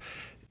metaphor.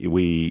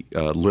 We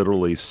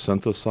literally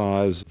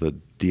synthesize the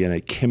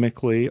DNA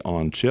chemically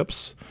on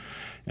chips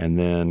and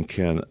then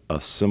can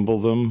assemble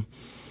them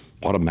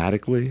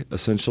automatically,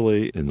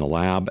 essentially, in the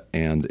lab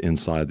and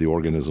inside the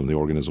organism. The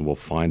organism will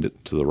find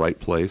it to the right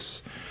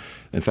place.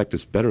 In fact,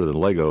 it's better than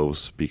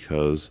Legos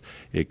because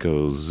it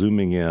goes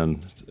zooming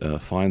in,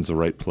 finds the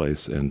right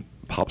place, and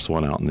pops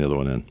one out and the other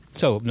one in.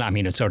 So, I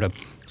mean, it's sort of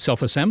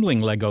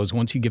self-assembling Legos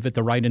once you give it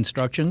the right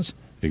instructions?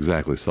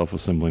 Exactly,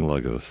 self-assembling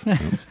Legos.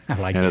 I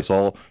like and it. it's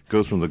all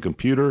goes from the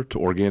computer to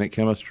organic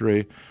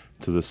chemistry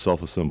to the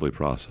self-assembly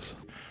process.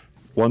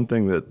 One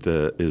thing that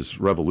is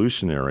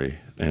revolutionary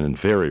and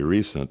very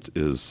recent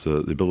is the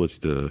ability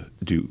to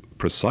do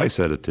precise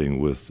editing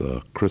with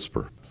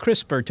CRISPR.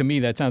 CRISPR, to me,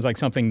 that sounds like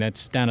something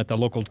that's down at the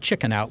local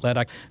chicken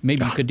outlet.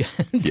 Maybe you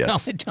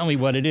could tell me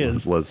what it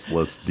is. Let's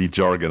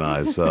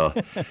de-jargonize.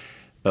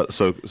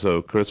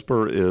 So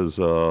CRISPR is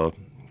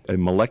a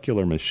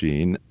molecular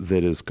machine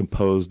that is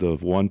composed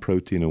of one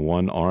protein and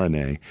one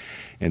RNA,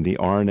 and the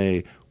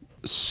RNA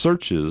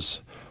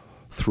searches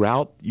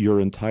throughout your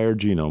entire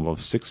genome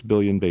of 6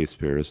 billion base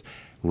pairs,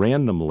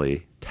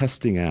 randomly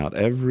testing out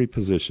every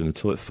position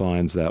until it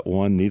finds that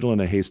one needle in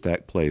a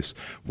haystack place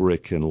where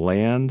it can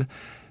land,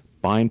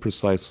 bind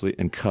precisely,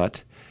 and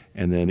cut,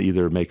 and then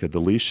either make a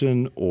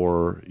deletion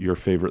or your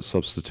favorite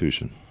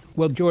substitution.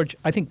 Well, George,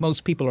 I think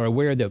most people are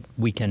aware that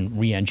we can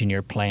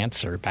re-engineer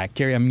plants or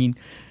bacteria. I mean,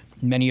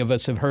 many of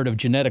us have heard of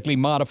genetically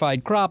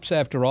modified crops,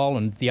 after all,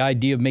 and the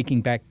idea of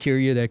making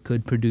bacteria that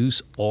could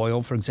produce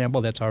oil, for example,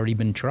 that's already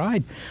been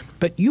tried.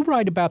 But you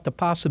write about the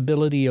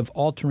possibility of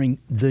altering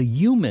the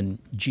human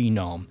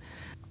genome.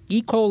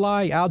 E.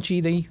 coli,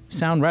 algae, they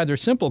sound rather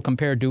simple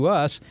compared to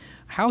us.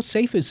 How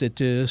safe is it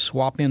to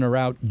swap in or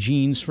out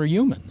genes for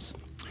humans?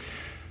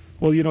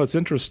 Well, it's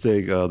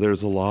interesting.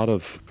 There's a lot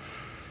of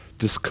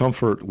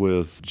discomfort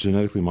with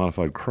genetically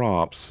modified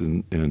crops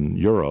in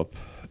Europe.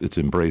 It's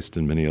embraced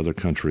in many other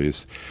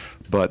countries.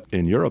 But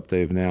in Europe,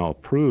 they've now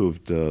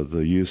approved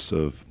the use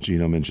of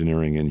genome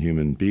engineering in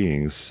human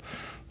beings,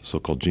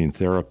 so-called gene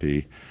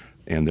therapy.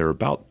 And there are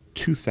about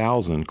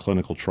 2,000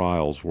 clinical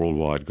trials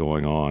worldwide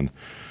going on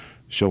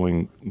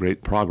showing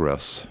great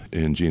progress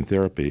in gene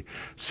therapy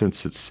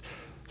since its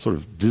sort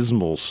of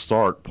dismal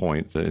start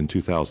point in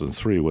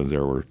 2003 when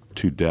there were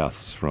 2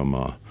 deaths from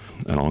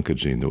an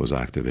oncogene that was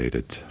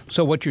activated.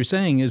 So what you're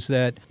saying is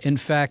that, in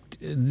fact,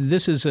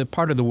 this is a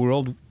part of the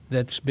world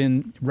that's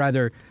been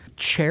rather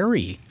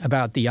chary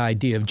about the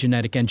idea of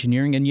genetic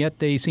engineering, and yet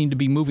they seem to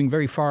be moving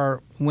very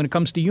far when it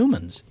comes to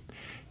humans.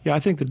 Yeah, I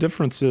think the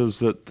difference is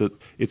that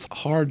it's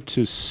hard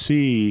to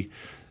see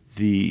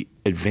the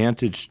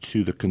advantage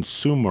to the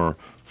consumer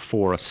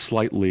for a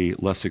slightly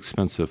less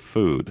expensive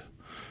food.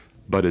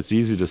 But it's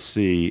easy to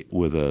see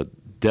with a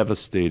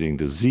devastating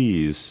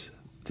disease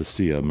to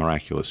see a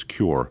miraculous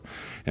cure.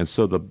 And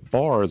so the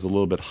bar is a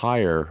little bit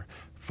higher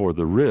for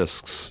the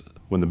risks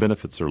when the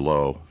benefits are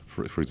low,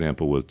 for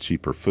example, with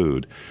cheaper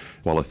food.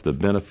 While if the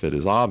benefit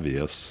is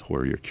obvious,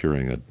 where you're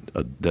curing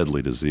a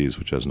deadly disease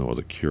which has no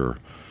other cure.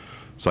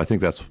 So I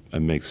think it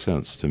makes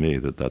sense to me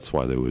that's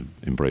why they would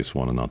embrace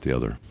one and not the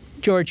other.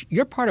 George,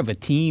 you're part of a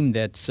team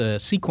that's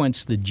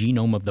sequenced the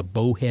genome of the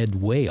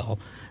bowhead whale.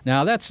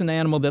 Now, that's an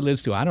animal that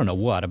lives to,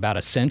 about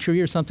a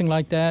century or something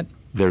like that?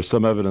 There's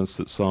some evidence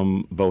that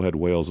some bowhead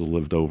whales have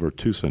lived over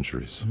 2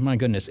 centuries. My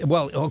goodness.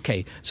 Well,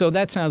 okay. So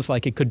that sounds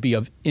like it could be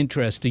of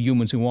interest to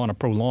humans who want to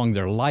prolong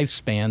their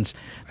lifespans.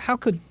 How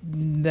could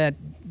that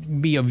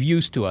be of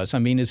use to us? I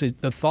mean, is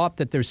it the thought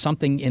that there's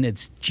something in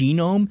its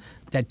genome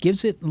that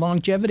gives it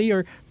longevity,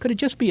 or could it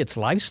just be its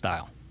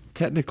lifestyle?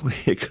 Technically,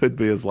 it could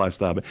be its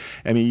lifestyle. But,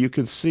 I mean, you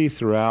can see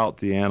throughout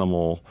the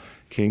animal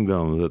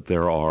kingdom that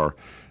there are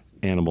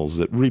animals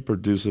that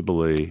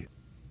reproducibly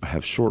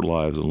have short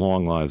lives and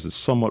long lives. It's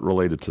somewhat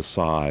related to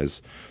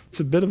size. It's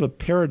a bit of a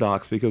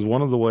paradox because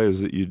one of the ways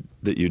that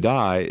you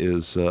die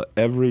is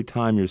every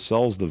time your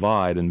cells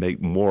divide and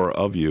make more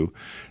of you,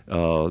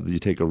 you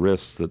take a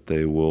risk that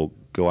they will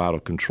go out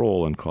of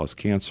control and cause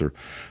cancer.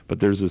 But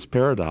there's this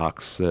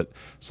paradox that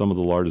some of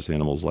the largest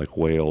animals like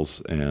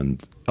whales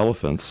and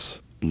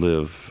elephants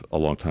live a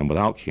long time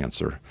without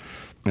cancer.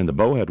 And the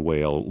bowhead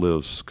whale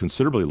lives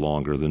considerably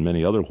longer than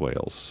many other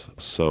whales.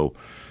 So,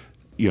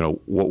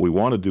 what we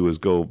want to do is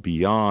go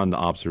beyond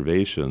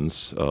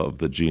observations of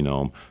the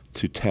genome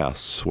to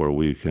tests where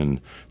we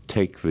can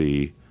take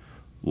the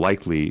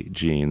likely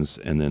genes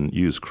and then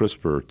use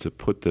CRISPR to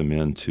put them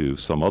into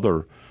some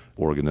other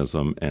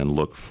organism and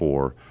look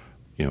for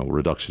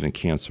reduction in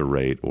cancer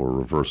rate or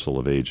reversal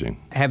of aging.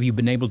 Have you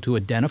been able to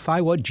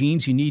identify what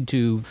genes you need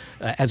to,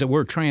 as it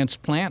were,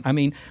 transplant? I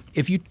mean,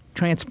 if you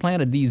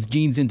transplanted these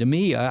genes into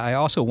me, I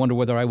also wonder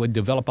whether I would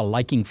develop a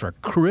liking for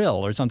krill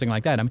or something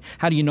like that. I mean,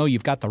 how do you know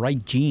you've got the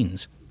right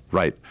genes?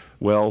 Right.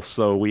 Well,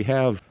 so we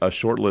have a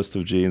short list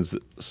of genes,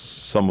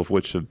 some of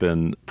which have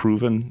been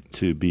proven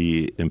to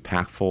be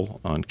impactful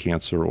on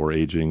cancer or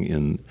aging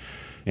in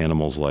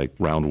animals like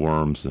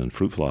roundworms and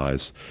fruit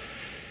flies.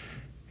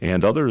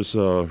 And others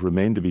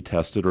remain to be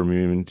tested or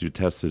remain to be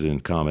tested in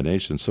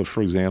combination. So,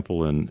 for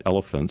example, in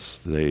elephants,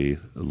 they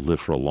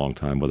live for a long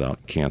time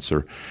without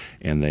cancer,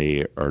 and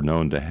they are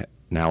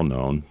now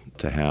known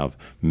to have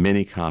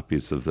many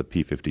copies of the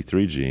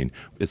P53 gene.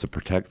 It's a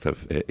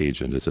protective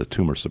agent. It's a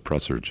tumor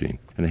suppressor gene.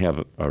 And they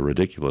have a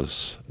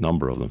ridiculous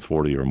number of them,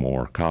 40 or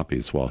more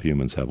copies, while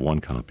humans have 1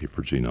 copy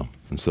per genome.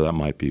 And so that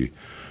might be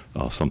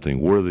something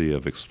worthy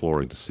of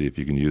exploring to see if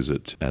you can use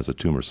it as a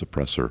tumor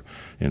suppressor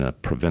in a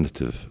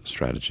preventative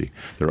strategy.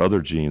 There are other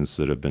genes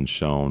that have been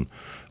shown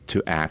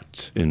to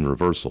act in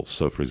reversal.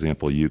 So, for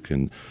example, you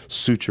can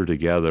suture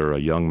together a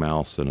young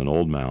mouse and an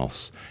old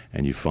mouse,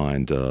 and you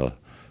find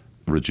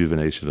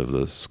rejuvenation of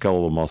the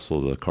skeletal muscle,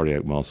 the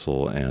cardiac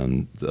muscle,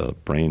 and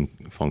brain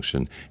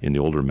function in the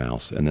older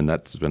mouse. And then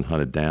that's been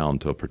hunted down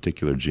to a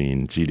particular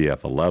gene,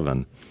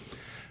 GDF11,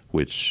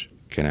 which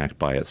can act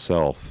by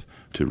itself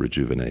to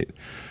rejuvenate.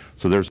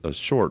 So there's a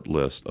short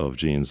list of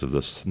genes of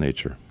this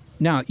nature.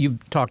 Now,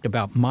 you've talked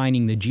about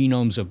mining the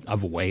genomes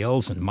of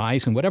whales and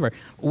mice and whatever.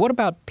 What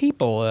about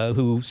people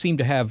who seem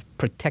to have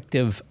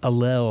protective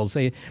alleles?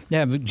 They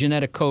have a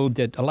genetic code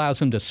that allows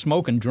them to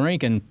smoke and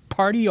drink and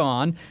party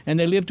on, and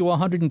they live to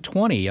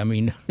 120. I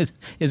mean,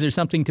 is there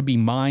something to be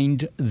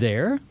mined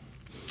there?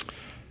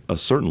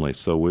 Certainly.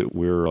 So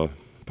we're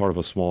part of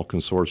a small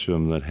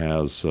consortium that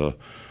has a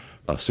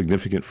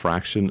significant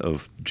fraction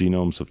of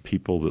genomes of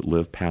people that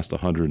live past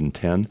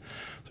 110.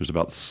 There's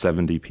about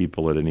 70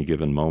 people at any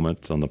given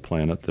moment on the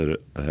planet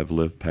that have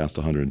lived past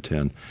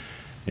 110,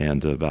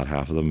 and about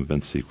half of them have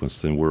been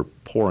sequenced, and we're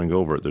poring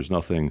over it. There's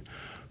nothing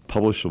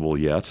publishable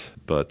yet,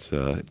 but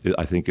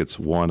I think it's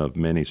one of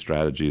many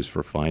strategies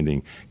for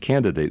finding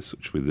candidates,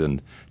 which we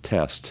then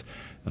test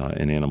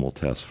in animal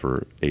tests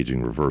for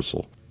aging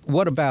reversal.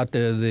 What about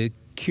the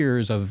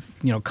cures of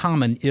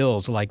common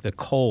ills like the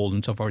cold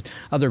and so forth,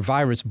 other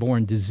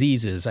virus-borne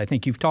diseases? I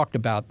think you've talked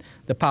about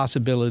the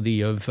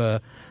possibility of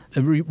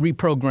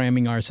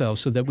reprogramming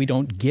ourselves so that we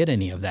don't get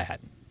any of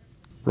that.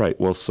 Right.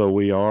 Well, so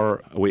we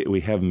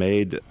have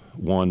made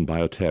one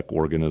biotech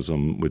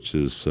organism which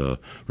is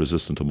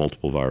resistant to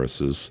multiple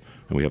viruses,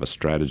 and we have a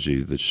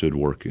strategy that should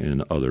work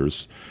in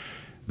others.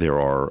 There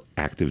are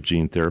active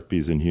gene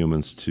therapies in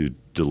humans to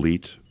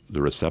delete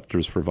the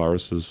receptors for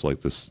viruses, like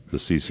the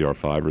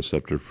CCR5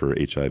 receptor for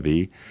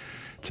HIV,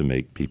 to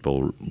make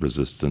people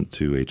resistant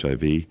to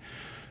HIV.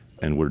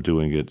 And we're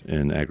doing it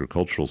in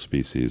agricultural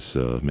species,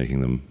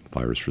 making them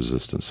virus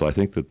resistant. So I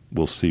think that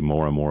we'll see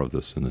more and more of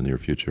this in the near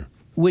future.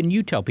 When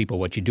you tell people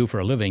what you do for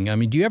a living, I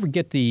mean, do you ever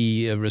get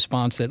the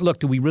response that,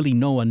 look, do we really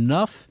know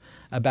enough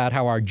about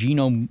how our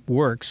genome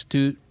works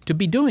to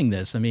be doing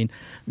this. I mean,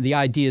 the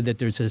idea that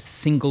there's a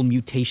single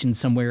mutation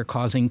somewhere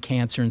causing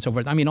cancer and so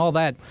forth. I mean, all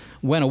that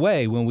went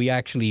away when we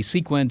actually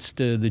sequenced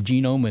the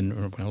genome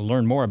and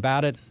learned more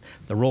about it,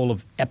 the role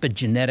of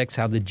epigenetics,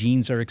 how the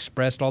genes are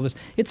expressed, all this.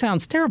 It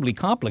sounds terribly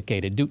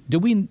complicated. Do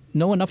we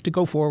know enough to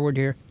go forward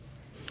here?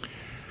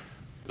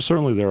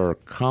 Certainly there are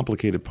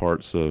complicated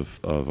parts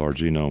of our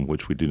genome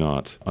which we do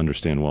not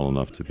understand well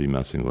enough to be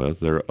messing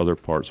with. There are other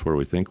parts where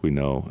we think we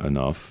know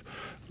enough.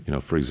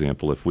 For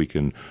example, if we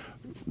can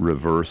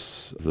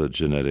reverse the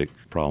genetic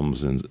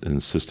problems in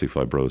cystic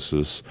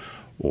fibrosis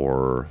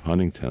or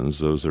Huntington's,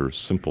 those are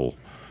simple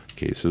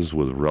cases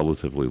with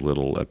relatively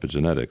little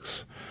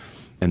epigenetics.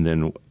 And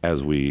then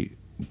as we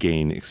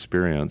gain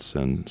experience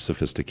and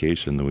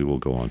sophistication, then we will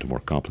go on to more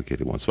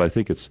complicated ones. So I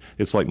think it's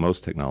like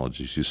most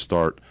technologies. You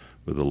start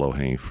with the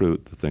low-hanging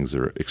fruit, the things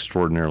that are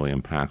extraordinarily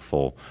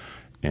impactful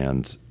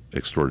and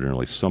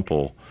extraordinarily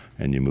simple,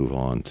 and you move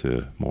on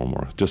to more and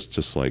more.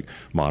 Just like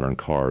modern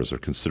cars are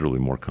considerably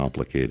more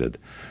complicated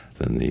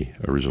than the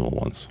original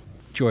ones.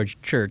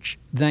 George Church,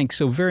 thanks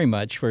so very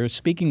much for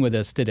speaking with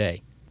us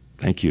today.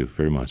 Thank you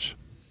very much.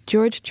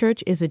 George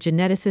Church is a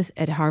geneticist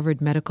at Harvard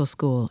Medical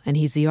School, and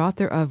he's the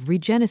author of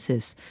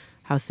Regenesis,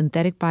 How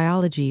Synthetic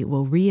Biology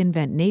Will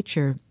Reinvent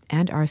Nature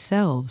and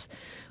Ourselves.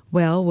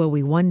 Well, will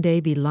we one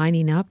day be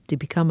lining up to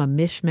become a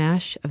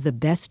mishmash of the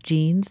best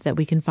genes that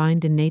we can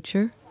find in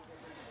nature?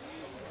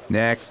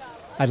 Next.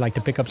 I'd like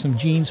to pick up some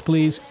genes,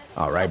 please.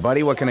 All right,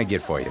 buddy, what can I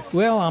get for you?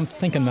 Well, I'm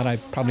thinking that I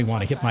probably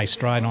want to hit my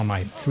stride on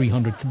my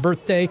 300th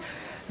birthday.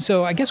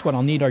 So I guess what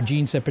I'll need are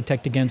genes that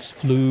protect against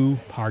flu,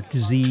 heart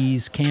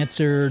disease,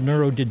 cancer,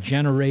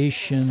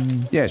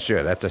 neurodegeneration. Yeah,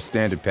 sure, that's a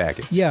standard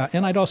package. Yeah,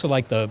 and I'd also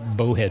like the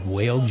bowhead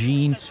whale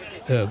gene,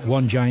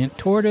 one giant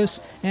tortoise,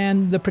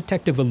 and the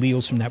protective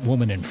alleles from that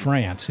woman in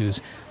France who's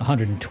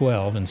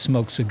 112 and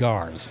smokes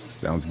cigars.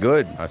 Sounds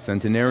good. Our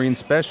centenarian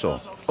special.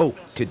 Oh,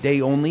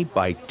 today only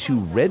buy 2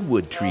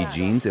 redwood tree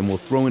genes and we'll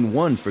throw in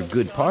 1 for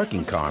good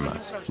parking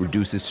karma.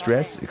 Reduces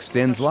stress,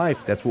 extends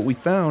life. That's what we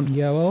found.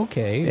 Yeah, well,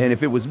 okay. And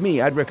if it was me,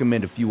 I'd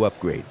recommend a few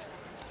upgrades.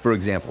 For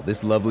example,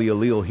 this lovely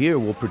allele here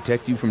will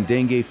protect you from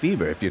dengue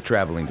fever if you're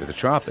traveling to the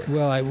tropics.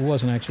 Well, I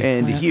wasn't actually...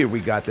 And here we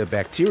got the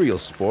bacterial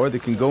spore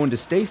that can go into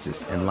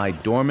stasis and lie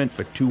dormant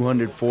for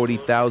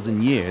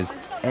 240,000 years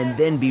and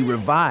then be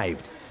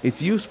revived.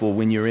 It's useful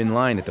when you're in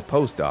line at the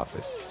post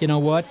office. You know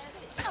what?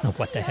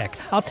 What the heck?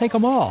 I'll take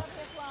them all.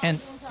 And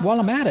while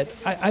I'm at it,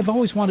 I've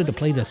always wanted to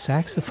play the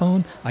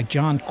saxophone like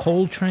John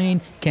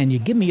Coltrane. Can you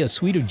give me a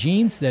suite of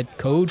genes that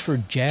code for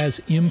jazz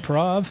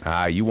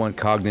improv? You want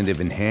cognitive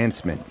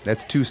enhancement.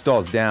 That's 2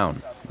 stalls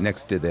down,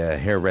 next to the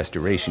hair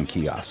restoration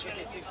kiosk.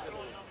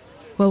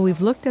 Well,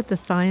 we've looked at the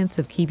science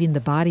of keeping the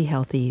body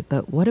healthy,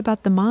 but what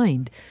about the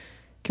mind?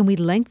 Can we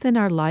lengthen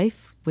our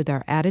life with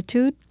our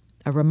attitude?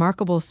 A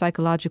remarkable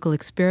psychological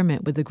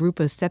experiment with a group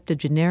of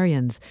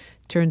septuagenarians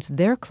turns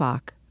their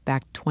clock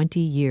back 20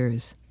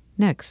 years.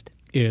 Next.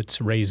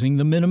 It's Raising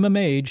the Minimum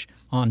Age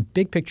on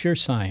Big Picture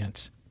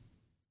Science.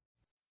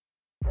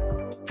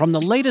 From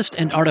the latest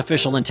in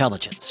artificial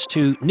intelligence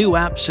to new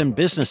apps and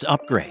business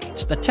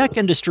upgrades, the tech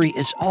industry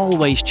is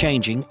always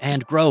changing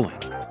and growing.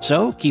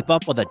 So keep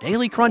up with the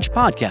Daily Crunch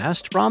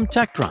podcast from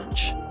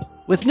TechCrunch.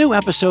 With new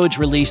episodes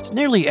released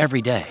nearly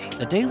every day,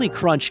 the Daily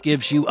Crunch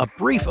gives you a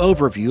brief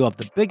overview of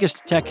the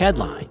biggest tech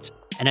headlines,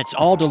 and it's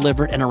all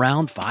delivered in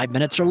around 5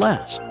 minutes or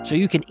less, so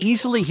you can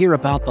easily hear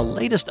about the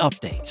latest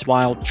updates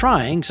while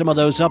trying some of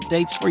those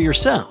updates for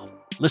yourself.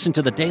 Listen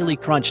to the Daily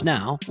Crunch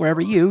now,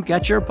 wherever you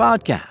get your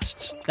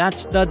podcasts.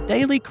 That's the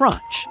Daily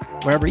Crunch,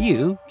 wherever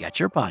you get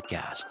your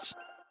podcasts.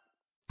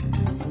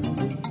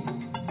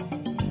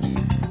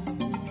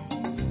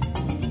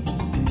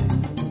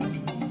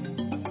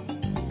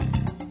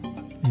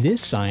 This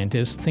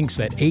scientist thinks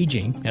that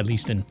aging, at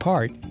least in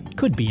part,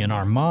 could be in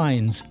our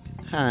minds.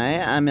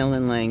 Hi, I'm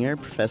Ellen Langer,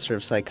 professor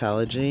of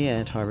psychology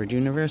at Harvard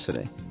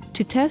University.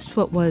 To test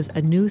what was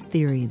a new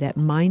theory that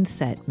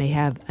mindset may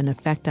have an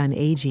effect on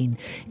aging,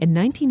 in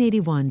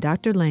 1981,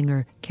 Dr.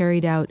 Langer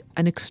carried out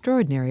an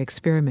extraordinary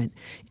experiment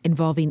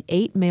involving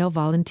 8 male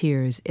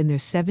volunteers in their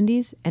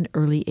 70s and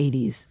early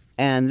 80s.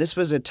 And this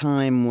was a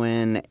time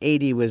when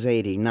 80 was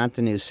 80, not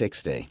the new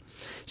 60.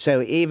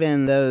 So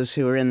even those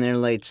who were in their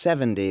late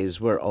 70s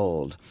were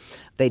old.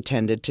 They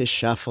tended to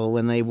shuffle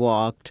when they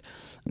walked.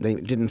 They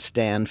didn't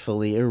stand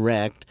fully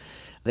erect.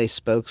 They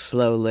spoke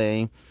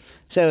slowly.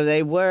 So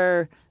they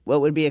were what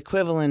would be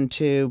equivalent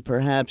to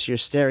perhaps your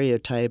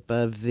stereotype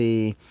of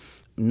the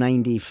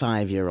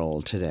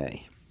 95-year-old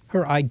today.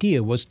 Her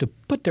idea was to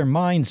put their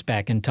minds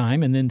back in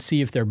time and then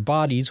see if their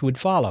bodies would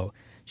follow.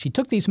 She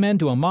took these men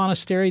to a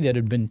monastery that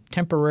had been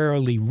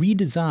temporarily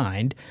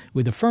redesigned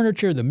with the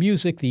furniture, the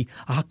music, the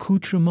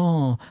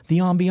accoutrement, the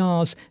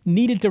ambiance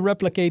needed to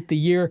replicate the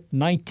year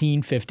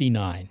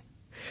 1959.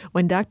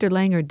 When Dr.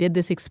 Langer did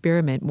this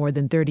experiment more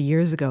than 30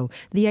 years ago,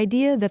 the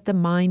idea that the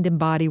mind and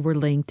body were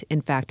linked,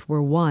 in fact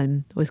were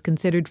one, was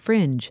considered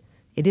fringe.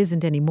 It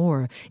isn't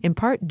anymore, in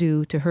part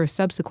due to her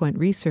subsequent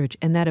research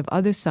and that of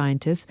other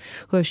scientists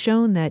who have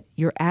shown that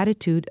your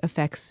attitude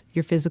affects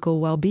your physical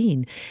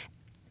well-being.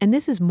 And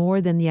this is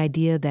more than the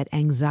idea that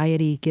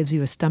anxiety gives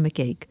you a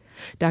stomachache.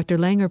 Dr.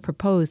 Langer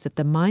proposed that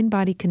the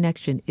mind-body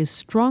connection is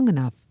strong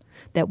enough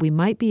that we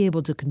might be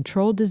able to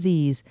control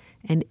disease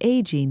and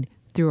aging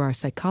through our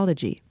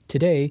psychology.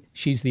 Today,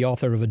 she's the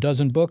author of a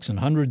dozen books and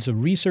hundreds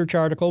of research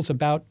articles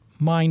about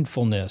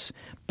mindfulness.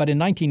 But in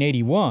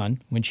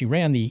 1981, when she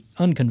ran the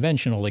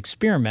unconventional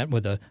experiment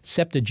with the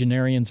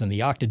septuagenarians and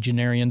the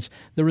octogenarians,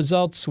 the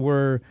results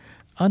were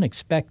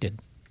unexpected.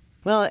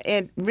 Well,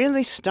 it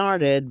really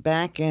started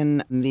back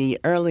in the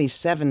early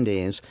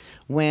 70s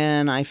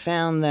when I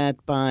found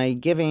that by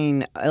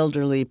giving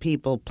elderly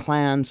people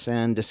plants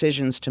and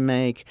decisions to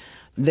make,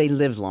 they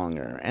live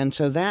longer. And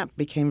so that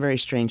became very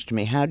strange to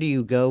me. How do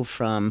you go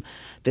from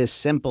this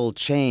simple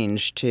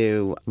change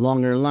to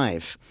longer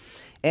life?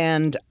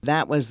 And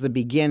that was the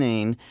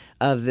beginning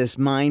of this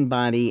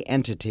mind-body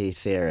entity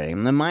theory.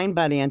 And the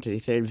mind-body entity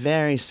theory,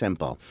 very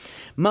simple.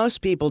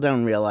 Most people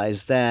don't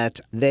realize that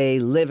they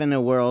live in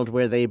a world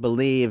where they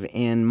believe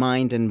in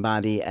mind and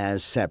body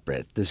as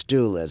separate, this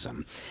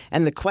dualism.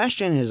 And the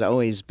question has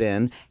always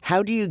been,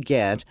 how do you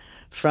get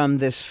from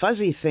this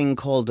fuzzy thing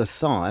called a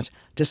thought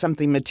to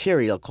something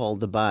material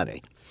called the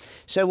body?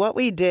 So what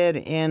we did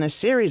in a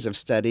series of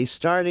studies,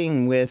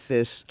 starting with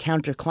this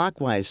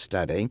counterclockwise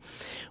study,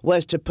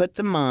 was to put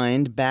the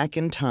mind back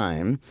in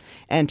time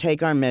and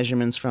take our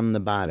measurements from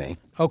the body.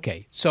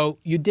 Okay, so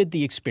you did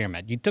the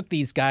experiment. You took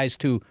these guys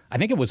to, I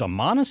think it was a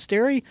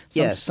monastery?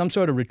 Yes. Some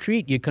sort of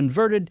retreat. You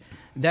converted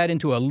that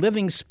into a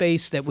living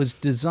space that was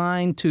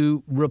designed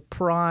to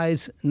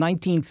reprise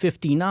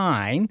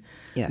 1959,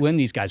 yes, when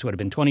these guys would have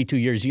been 22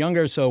 years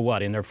younger. So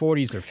what, in their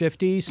 40s or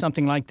 50s,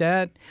 something like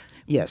that?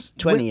 Yes,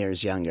 20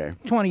 years younger.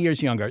 20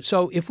 years younger.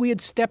 So if we had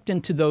stepped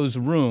into those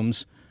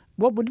rooms,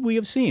 what would we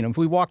have seen if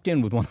we walked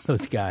in with one of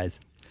those guys?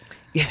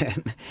 Yeah.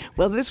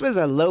 Well, this was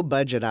a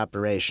low-budget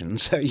operation,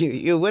 so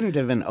you wouldn't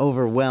have been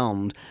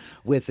overwhelmed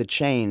with the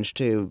change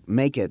to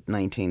make it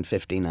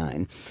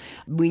 1959.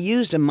 We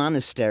used a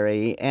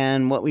monastery,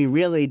 and what we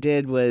really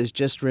did was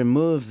just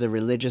remove the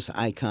religious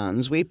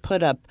icons. We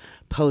put up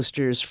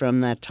posters from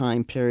that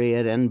time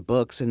period and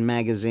books and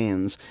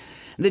magazines.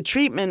 The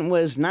treatment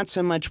was not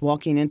so much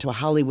walking into a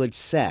Hollywood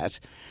set,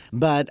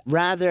 but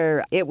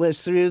rather it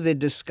was through the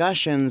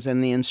discussions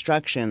and the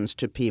instructions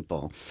to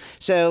people.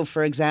 So,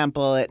 for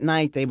example, at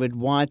night they would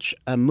watch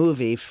a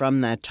movie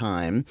from that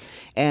time,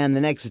 and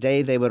the next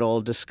day they would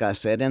all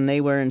discuss it, and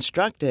they were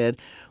instructed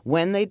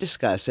when they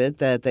discuss it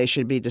that they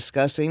should be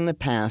discussing the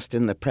past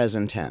in the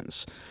present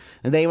tense.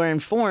 They were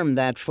informed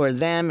that for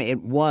them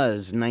it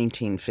was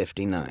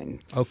 1959.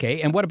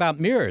 Okay, and what about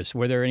mirrors?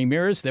 Were there any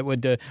mirrors that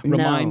would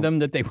remind them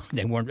that they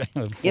weren't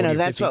 40 You know,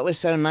 that's 50? what was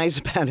so nice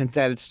about it,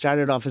 that it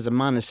started off as a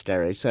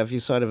monastery. So if you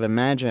sort of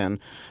imagine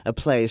a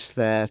place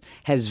that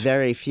has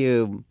very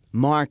few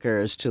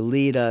markers to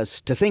lead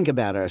us to think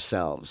about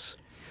ourselves.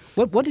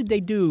 What did they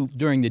do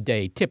during the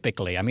day,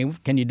 typically? I mean,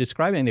 can you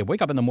describe it? They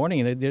wake up in the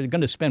morning and they're going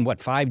to spend,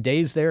 5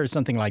 days there or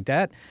something like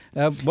that?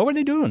 What were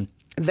they doing?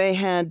 They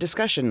had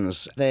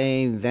discussions.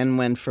 They then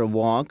went for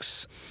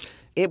walks.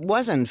 It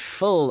wasn't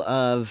full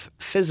of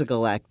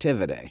physical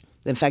activity.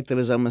 In fact, there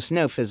was almost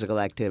no physical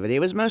activity.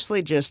 It was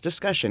mostly just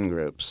discussion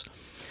groups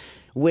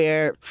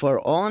where, for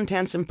all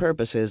intents and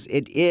purposes,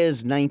 it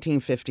is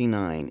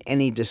 1959.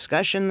 Any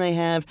discussion they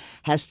have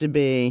has to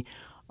be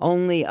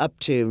only up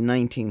to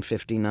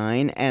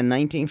 1959, and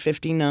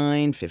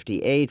 1959,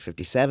 58,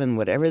 57,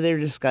 whatever they're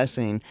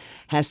discussing,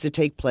 has to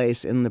take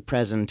place in the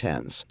present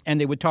tense.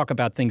 And they would talk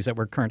about things that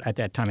were current at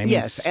that time. I mean,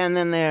 yes, and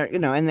then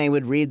and they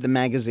would read the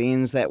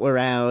magazines that were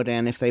out,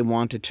 and if they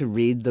wanted to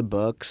read the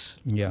books.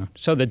 Yeah,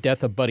 so the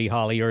death of Buddy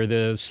Holly or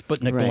the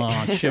Sputnik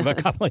launch of a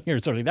couple of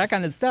years earlier, that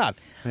kind of stuff.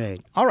 Right.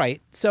 All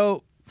right,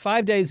 so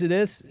 5 days of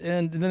this,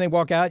 and then they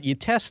walk out. You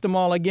test them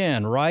all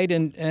again, right?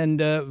 And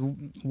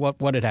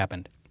what had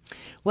happened?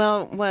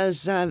 Well, it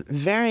was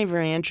very,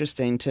 very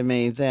interesting to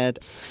me that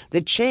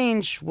the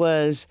change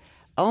was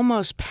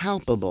almost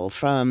palpable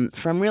from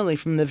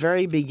the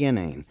very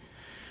beginning.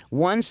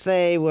 Once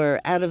they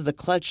were out of the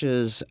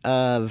clutches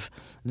of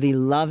the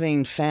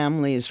loving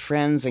families,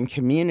 friends, and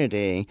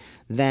community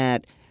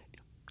that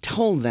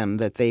told them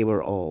that they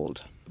were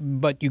old.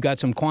 But you got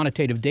some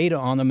quantitative data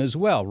on them as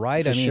well,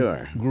 right? For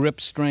sure. Grip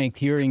strength,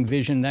 hearing,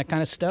 vision, that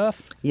kind of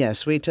stuff?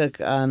 Yes, we took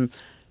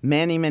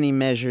many, many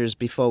measures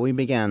before we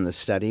began the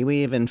study.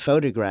 We even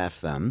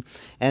photographed them,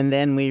 and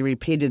then we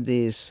repeated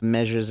these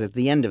measures at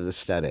the end of the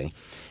study.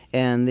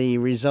 And the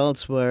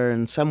results were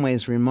in some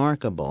ways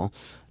remarkable.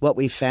 What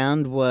we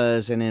found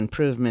was an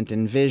improvement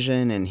in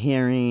vision and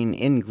hearing,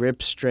 in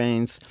grip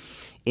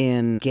strength,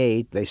 in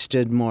gait. They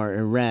stood more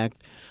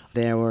erect.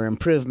 There were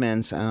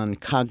improvements on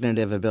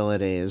cognitive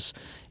abilities.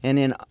 And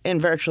in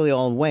virtually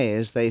all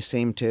ways, they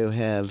seem to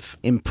have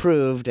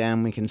improved,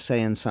 and we can say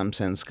in some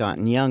sense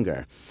gotten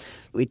younger.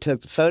 We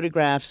took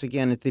photographs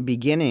again at the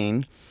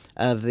beginning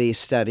of the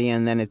study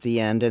and then at the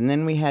end. And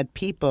then we had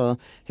people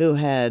who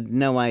had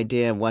no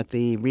idea what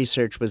the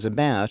research was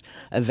about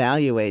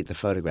evaluate the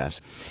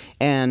photographs.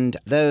 And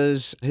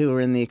those who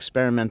were in the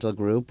experimental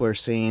group were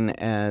seen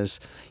as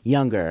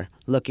younger,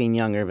 looking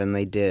younger than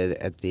they did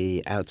at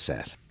the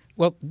outset.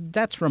 Well,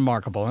 that's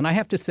remarkable. And I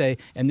have to say,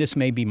 and this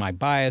may be my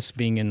bias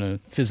being in a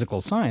physical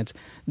science,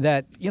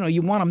 that,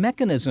 you want a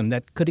mechanism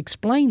that could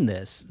explain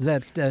this,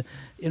 that,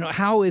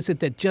 how is it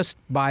that just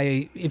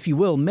by, if you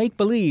will,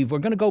 make-believe, we're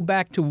going to go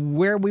back to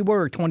where we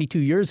were 22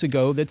 years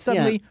ago, that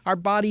suddenly our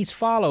bodies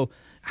follow.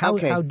 How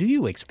do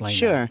you explain that?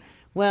 Sure.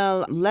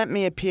 Well, let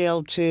me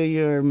appeal to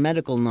your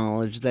medical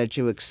knowledge that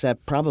you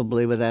accept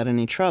probably without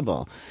any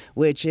trouble,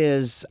 which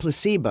is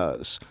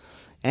placebos.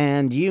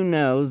 And you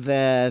know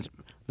that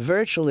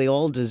virtually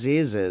all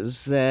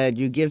diseases that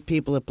you give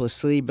people a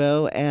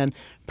placebo and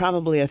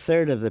probably a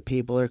third of the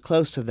people or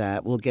close to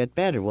that will get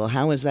better. Well,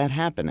 how is that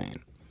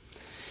happening?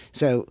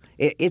 So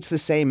it's the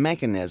same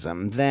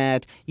mechanism,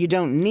 that you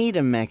don't need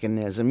a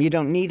mechanism, you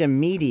don't need a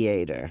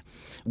mediator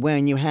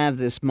when you have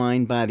this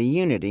mind-body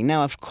unity.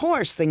 Now, of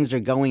course, things are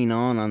going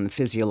on the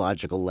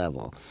physiological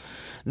level.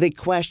 The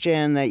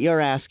question that you're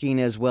asking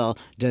is, well,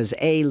 does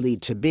A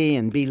lead to B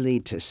and B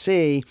lead to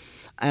C?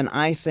 And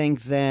I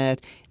think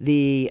that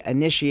the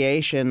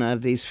initiation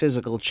of these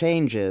physical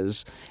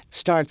changes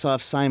starts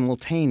off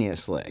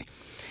simultaneously.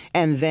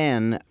 And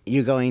then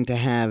you're going to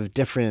have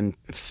different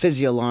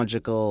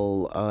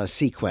physiological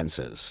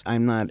sequences.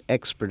 I'm not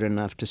expert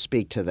enough to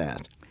speak to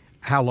that.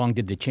 How long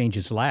did the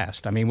changes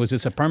last? I mean, was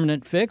this a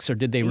permanent fix, or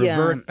did they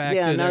revert back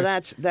to no,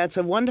 that's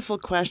a wonderful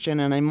question,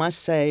 and I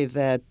must say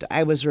that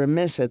I was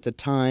remiss at the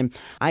time.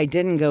 I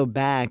didn't go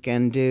back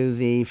and do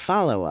the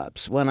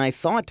follow-ups. When I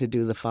thought to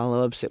do the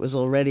follow-ups, it was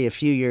already a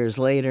few years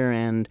later,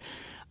 and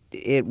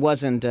it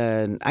wasn't,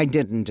 I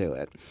didn't do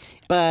it.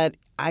 But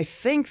I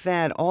think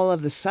that all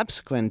of the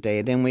subsequent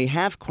data, and we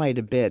have quite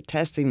a bit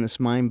testing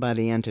this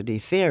mind-body entity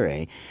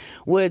theory,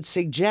 would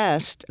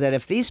suggest that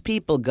if these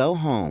people go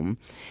home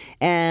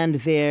and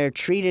they're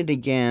treated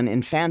again,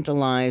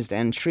 infantilized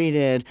and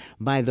treated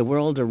by the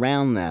world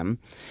around them,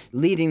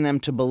 leading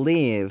them to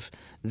believe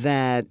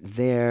that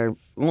they're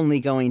only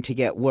going to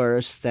get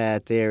worse,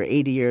 that they're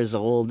 80 years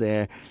old,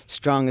 their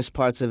strongest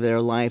parts of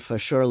their life are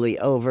surely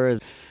over,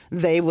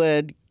 they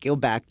would go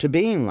back to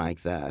being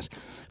like that.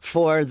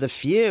 For the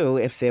few,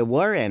 if there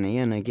were any,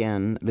 and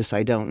again, this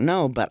I don't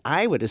know, but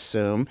I would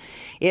assume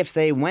if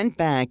they went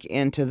back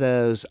into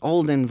those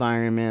old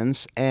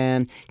environments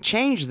and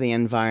changed the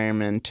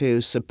environment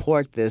to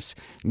support this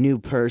new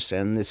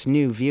person, this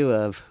new view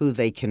of who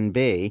they can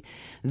be,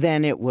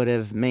 then it would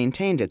have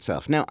maintained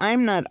itself. Now,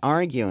 I'm not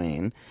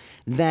arguing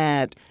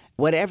that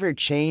whatever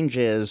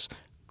changes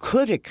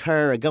could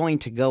occur are going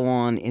to go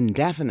on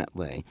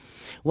indefinitely.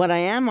 What I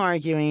am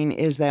arguing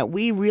is that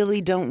we really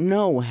don't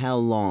know how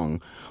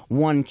long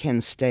one can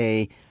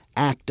stay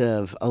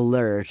active,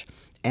 alert,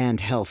 and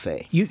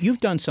healthy. You've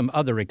done some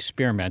other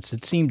experiments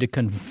that seem to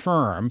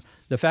confirm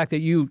the fact that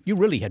you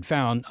really had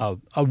found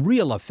a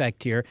real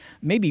effect here.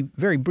 Maybe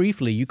very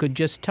briefly, you could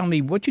just tell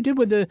me what you did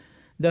with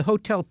the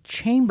hotel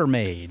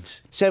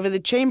chambermaids. So for the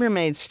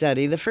chambermaid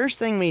study, the first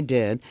thing we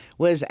did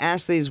was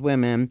ask these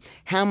women,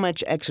 how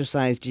much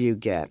exercise do you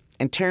get?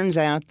 And turns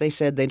out they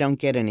said they don't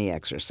get any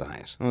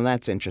exercise. Well,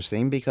 that's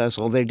interesting because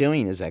all they're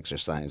doing is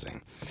exercising.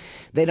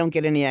 They don't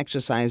get any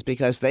exercise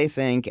because they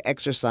think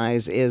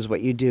exercise is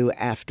what you do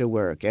after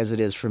work, as it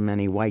is for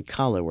many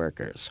white-collar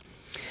workers.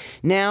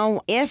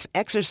 Now, if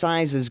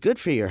exercise is good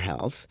for your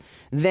health,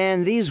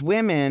 then these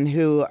women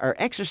who are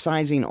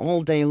exercising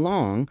all day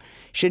long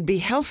should be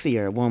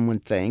healthier, one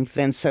would think,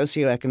 than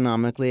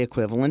socioeconomically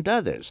equivalent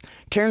others.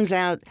 Turns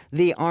out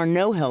they are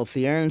no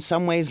healthier, in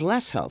some ways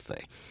less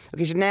healthy.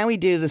 Okay, so now we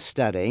do the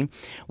study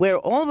where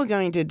all we're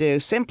going to do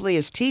simply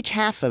is teach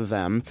half of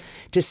them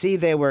to see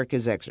their work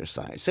as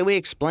exercise. So we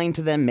explain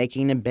to them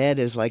making a bed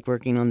is like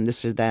working on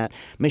this or that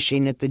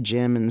machine at the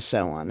gym and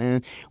so on.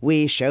 And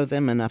we show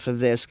them enough of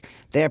this.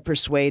 They're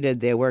persuaded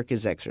their work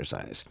is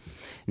exercise.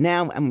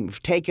 Now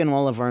we've taken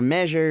all of our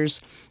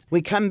measures.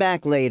 We come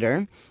back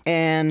later,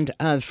 and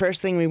the first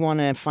thing we want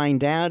to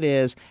find out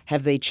is,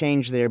 have they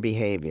changed their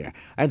behavior?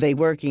 Are they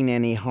working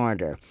any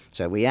harder?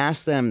 So we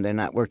ask them, they're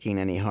not working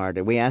any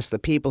harder. We ask the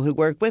people who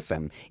work with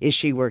them, is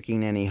she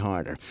working any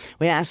harder?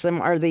 We ask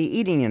them, are they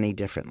eating any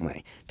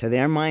differently? To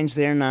their minds,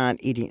 they're not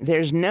eating.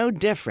 There's no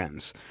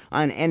difference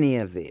on any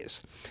of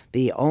these.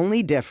 The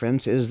only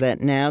difference is that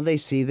now they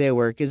see their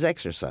work as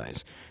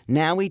exercise.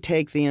 Now we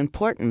take the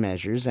important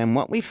measures, and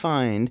what we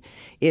find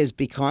is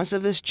because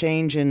of this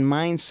change in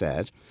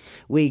mindset,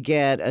 we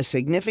get a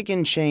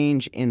significant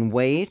change in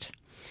weight,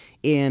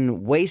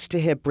 in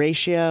waist-to-hip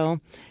ratio,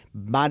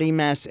 body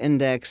mass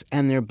index,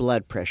 and their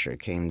blood pressure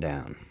came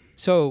down.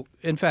 So,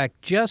 in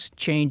fact, just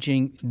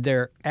changing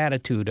their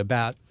attitude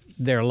about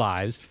their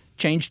lives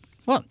changed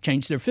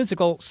their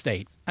physical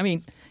state. I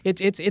mean,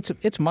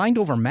 it's mind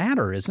over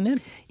matter, isn't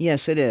it?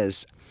 Yes, it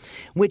is,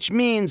 which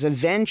means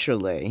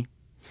eventually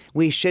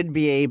we should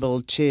be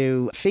able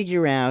to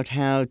figure out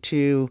how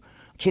to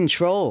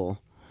control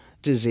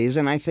disease,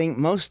 and I think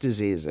most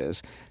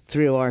diseases,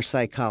 through our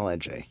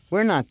psychology.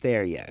 We're not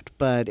there yet,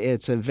 but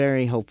it's a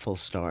very hopeful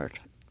start.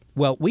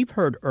 Well, we've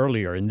heard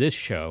earlier in this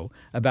show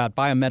about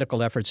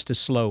biomedical efforts to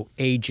slow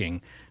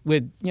aging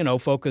with,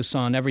 focus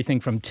on everything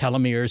from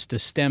telomeres to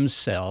stem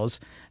cells.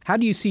 How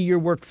do you see your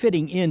work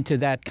fitting into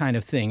that kind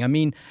of thing? I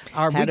mean,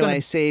 How do I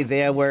see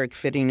their work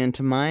fitting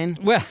into mine?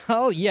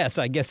 Well, yes,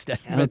 I guess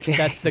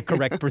that's the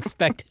correct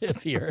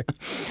perspective here.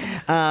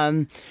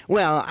 On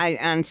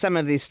some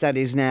of these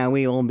studies now,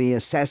 we will be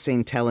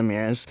assessing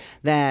telomeres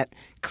that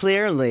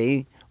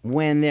clearly,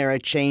 when there are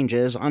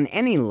changes on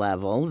any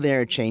level,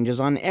 there are changes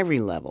on every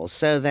level,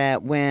 so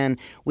that when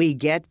we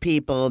get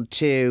people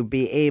to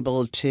be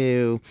able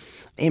to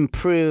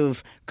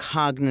improve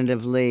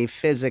cognitively,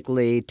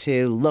 physically,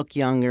 to look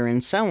younger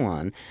and so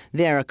on,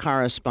 there are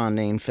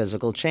corresponding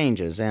physical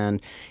changes.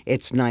 And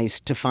it's nice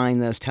to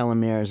find those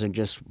telomeres are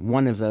just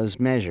one of those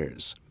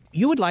measures.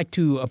 You would like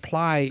to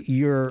apply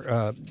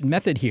your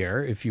method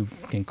here, if you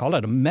can call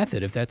it a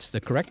method, if that's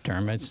the correct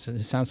term. It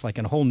sounds like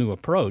a whole new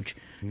approach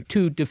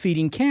to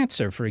defeating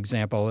cancer, for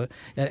example.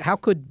 How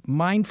could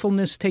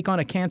mindfulness take on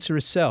a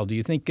cancerous cell? Do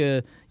you think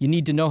you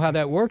need to know how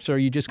that works, or are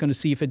you just going to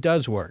see if it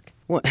does work?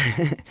 Well,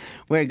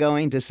 we're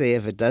going to see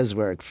if it does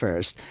work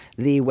first.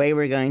 The way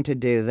we're going to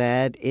do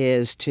that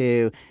is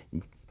to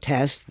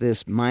test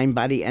this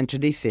mind-body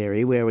entity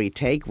theory, where we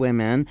take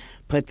women,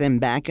 put them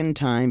back in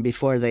time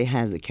before they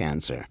had the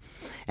cancer,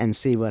 and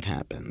see what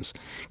happens.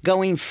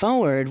 Going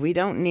forward, we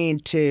don't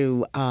need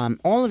to,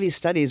 all of these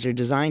studies are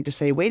designed to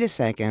say, wait a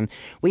second,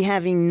 we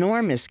have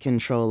enormous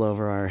control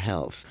over our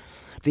health.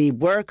 The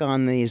work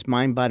on these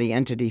mind-body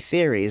entity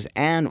theories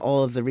and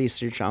all of the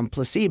research on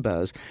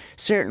placebos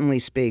certainly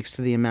speaks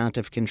to the amount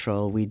of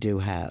control we do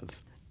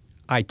have.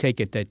 I take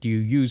it that you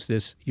use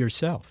this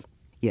yourself.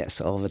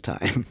 Yes, all the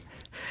time.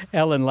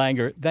 Ellen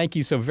Langer, thank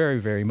you so very,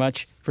 very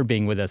much for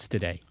being with us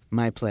today.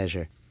 My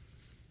pleasure.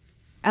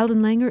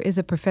 Ellen Langer is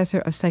a professor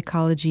of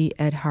psychology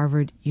at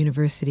Harvard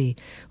University.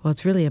 Well,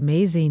 it's really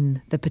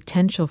amazing, the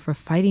potential for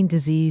fighting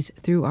disease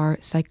through our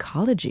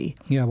psychology.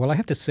 Yeah, well, I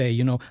have to say,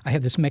 I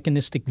have this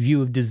mechanistic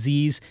view of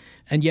disease,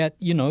 and yet,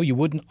 you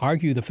wouldn't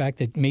argue the fact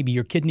that maybe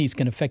your kidneys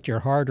can affect your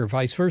heart or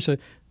vice versa.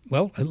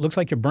 Well, it looks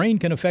like your brain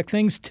can affect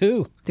things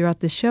too.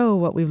 Throughout the show,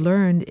 what we've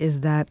learned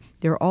is that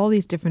there are all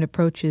these different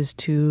approaches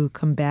to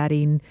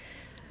combating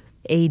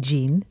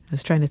aging. I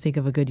was trying to think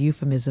of a good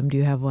euphemism. Do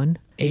you have one?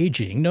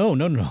 Aging? No.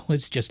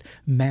 It's just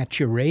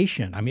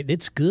maturation. I mean,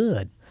 it's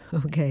good.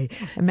 Okay.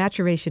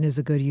 Maturation is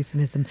a good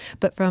euphemism.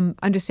 But from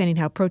understanding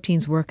how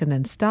proteins work and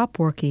then stop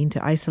working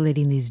to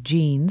isolating these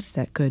genes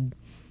that could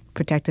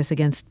protect us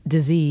against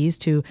disease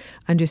to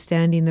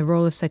understanding the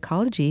role of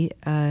psychology,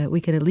 we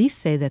can at least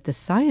say that the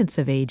science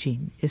of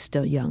aging is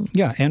still young.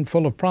 Yeah, and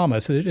full of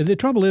promise. The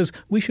trouble is,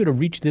 we should have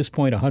reached this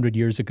point 100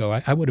 years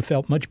ago. I would have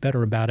felt much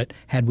better about it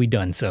had we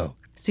done so.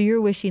 So you're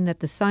wishing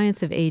that the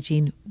science of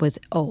aging was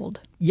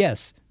old?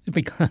 Yes,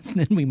 because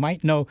then we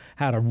might know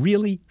how to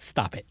really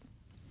stop it.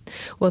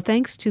 Well,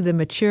 thanks to the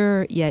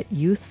mature yet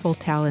youthful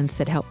talents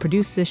that help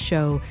produce this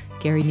show,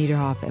 Gary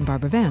Niederhoff and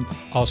Barbara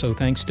Vance. Also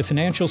thanks to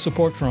financial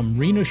support from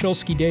Rena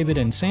Shulsky-David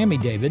and Sammy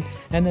David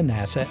and the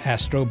NASA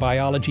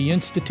Astrobiology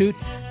Institute.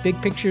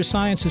 Big Picture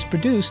Science is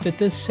produced at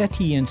the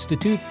SETI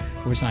Institute,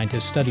 where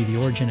scientists study the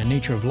origin and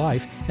nature of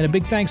life. And a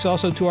big thanks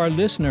also to our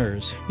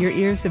listeners. Your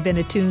ears have been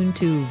attuned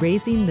to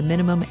Raising the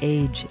Minimum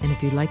Age. And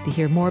if you'd like to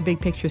hear more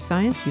Big Picture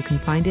Science, you can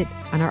find it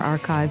on our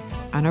archive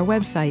on our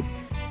website,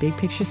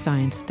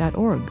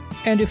 bigpicturescience.org.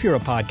 And if you're a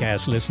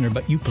podcast listener,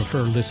 but you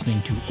prefer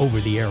listening to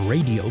over-the-air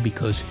radio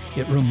because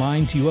it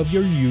reminds you of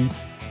your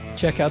youth,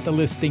 check out the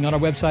listing on our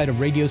website of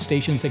radio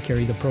stations that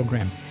carry the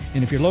program.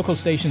 And if your local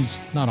station's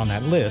not on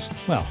that list,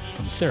 well,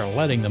 consider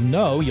letting them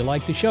know you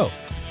like the show.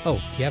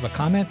 Oh, you have a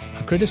comment,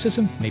 a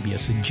criticism, maybe a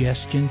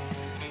suggestion,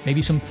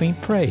 maybe some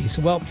faint praise?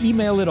 Well,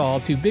 email it all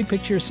to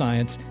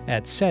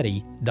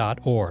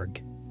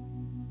bigpicturescience@seti.org.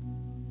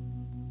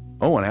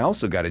 Oh, and I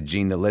also got a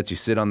gene that lets you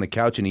sit on the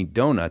couch and eat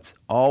donuts,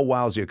 all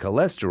while your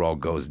cholesterol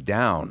goes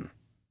down.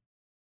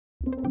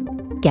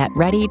 Get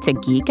ready to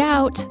geek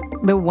out.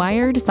 The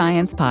Wired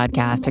Science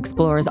Podcast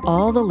explores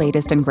all the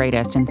latest and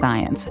greatest in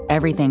science.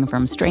 Everything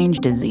from strange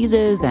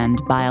diseases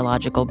and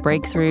biological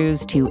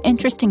breakthroughs to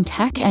interesting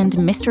tech and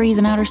mysteries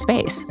in outer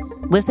space.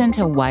 Listen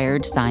to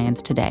Wired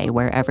Science today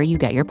wherever you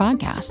get your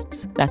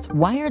podcasts. That's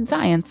Wired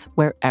Science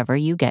wherever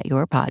you get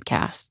your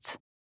podcasts.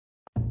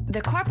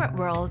 The corporate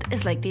world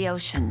is like the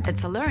ocean.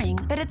 It's alluring,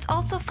 but it's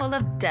also full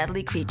of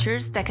deadly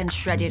creatures that can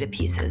shred you to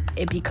pieces.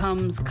 It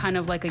becomes kind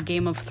of like a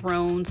Game of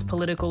Thrones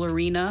political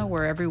arena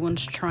where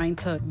everyone's trying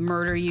to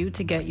murder you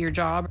to get your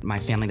job. My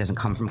family doesn't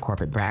come from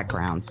corporate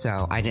background,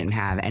 so I didn't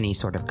have any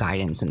sort of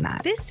guidance in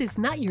that. This is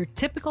not your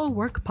typical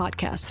work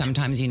podcast.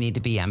 Sometimes you need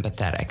to be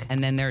empathetic,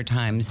 and then there are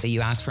times that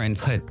you ask for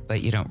input,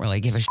 but you don't really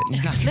give a shit.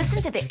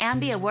 Listen to the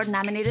Ambie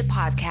Award-nominated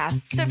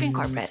podcast, Surfing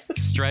Corporate.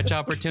 Stretch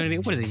opportunity?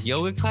 What is this,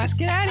 yoga class?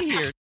 Get out of here.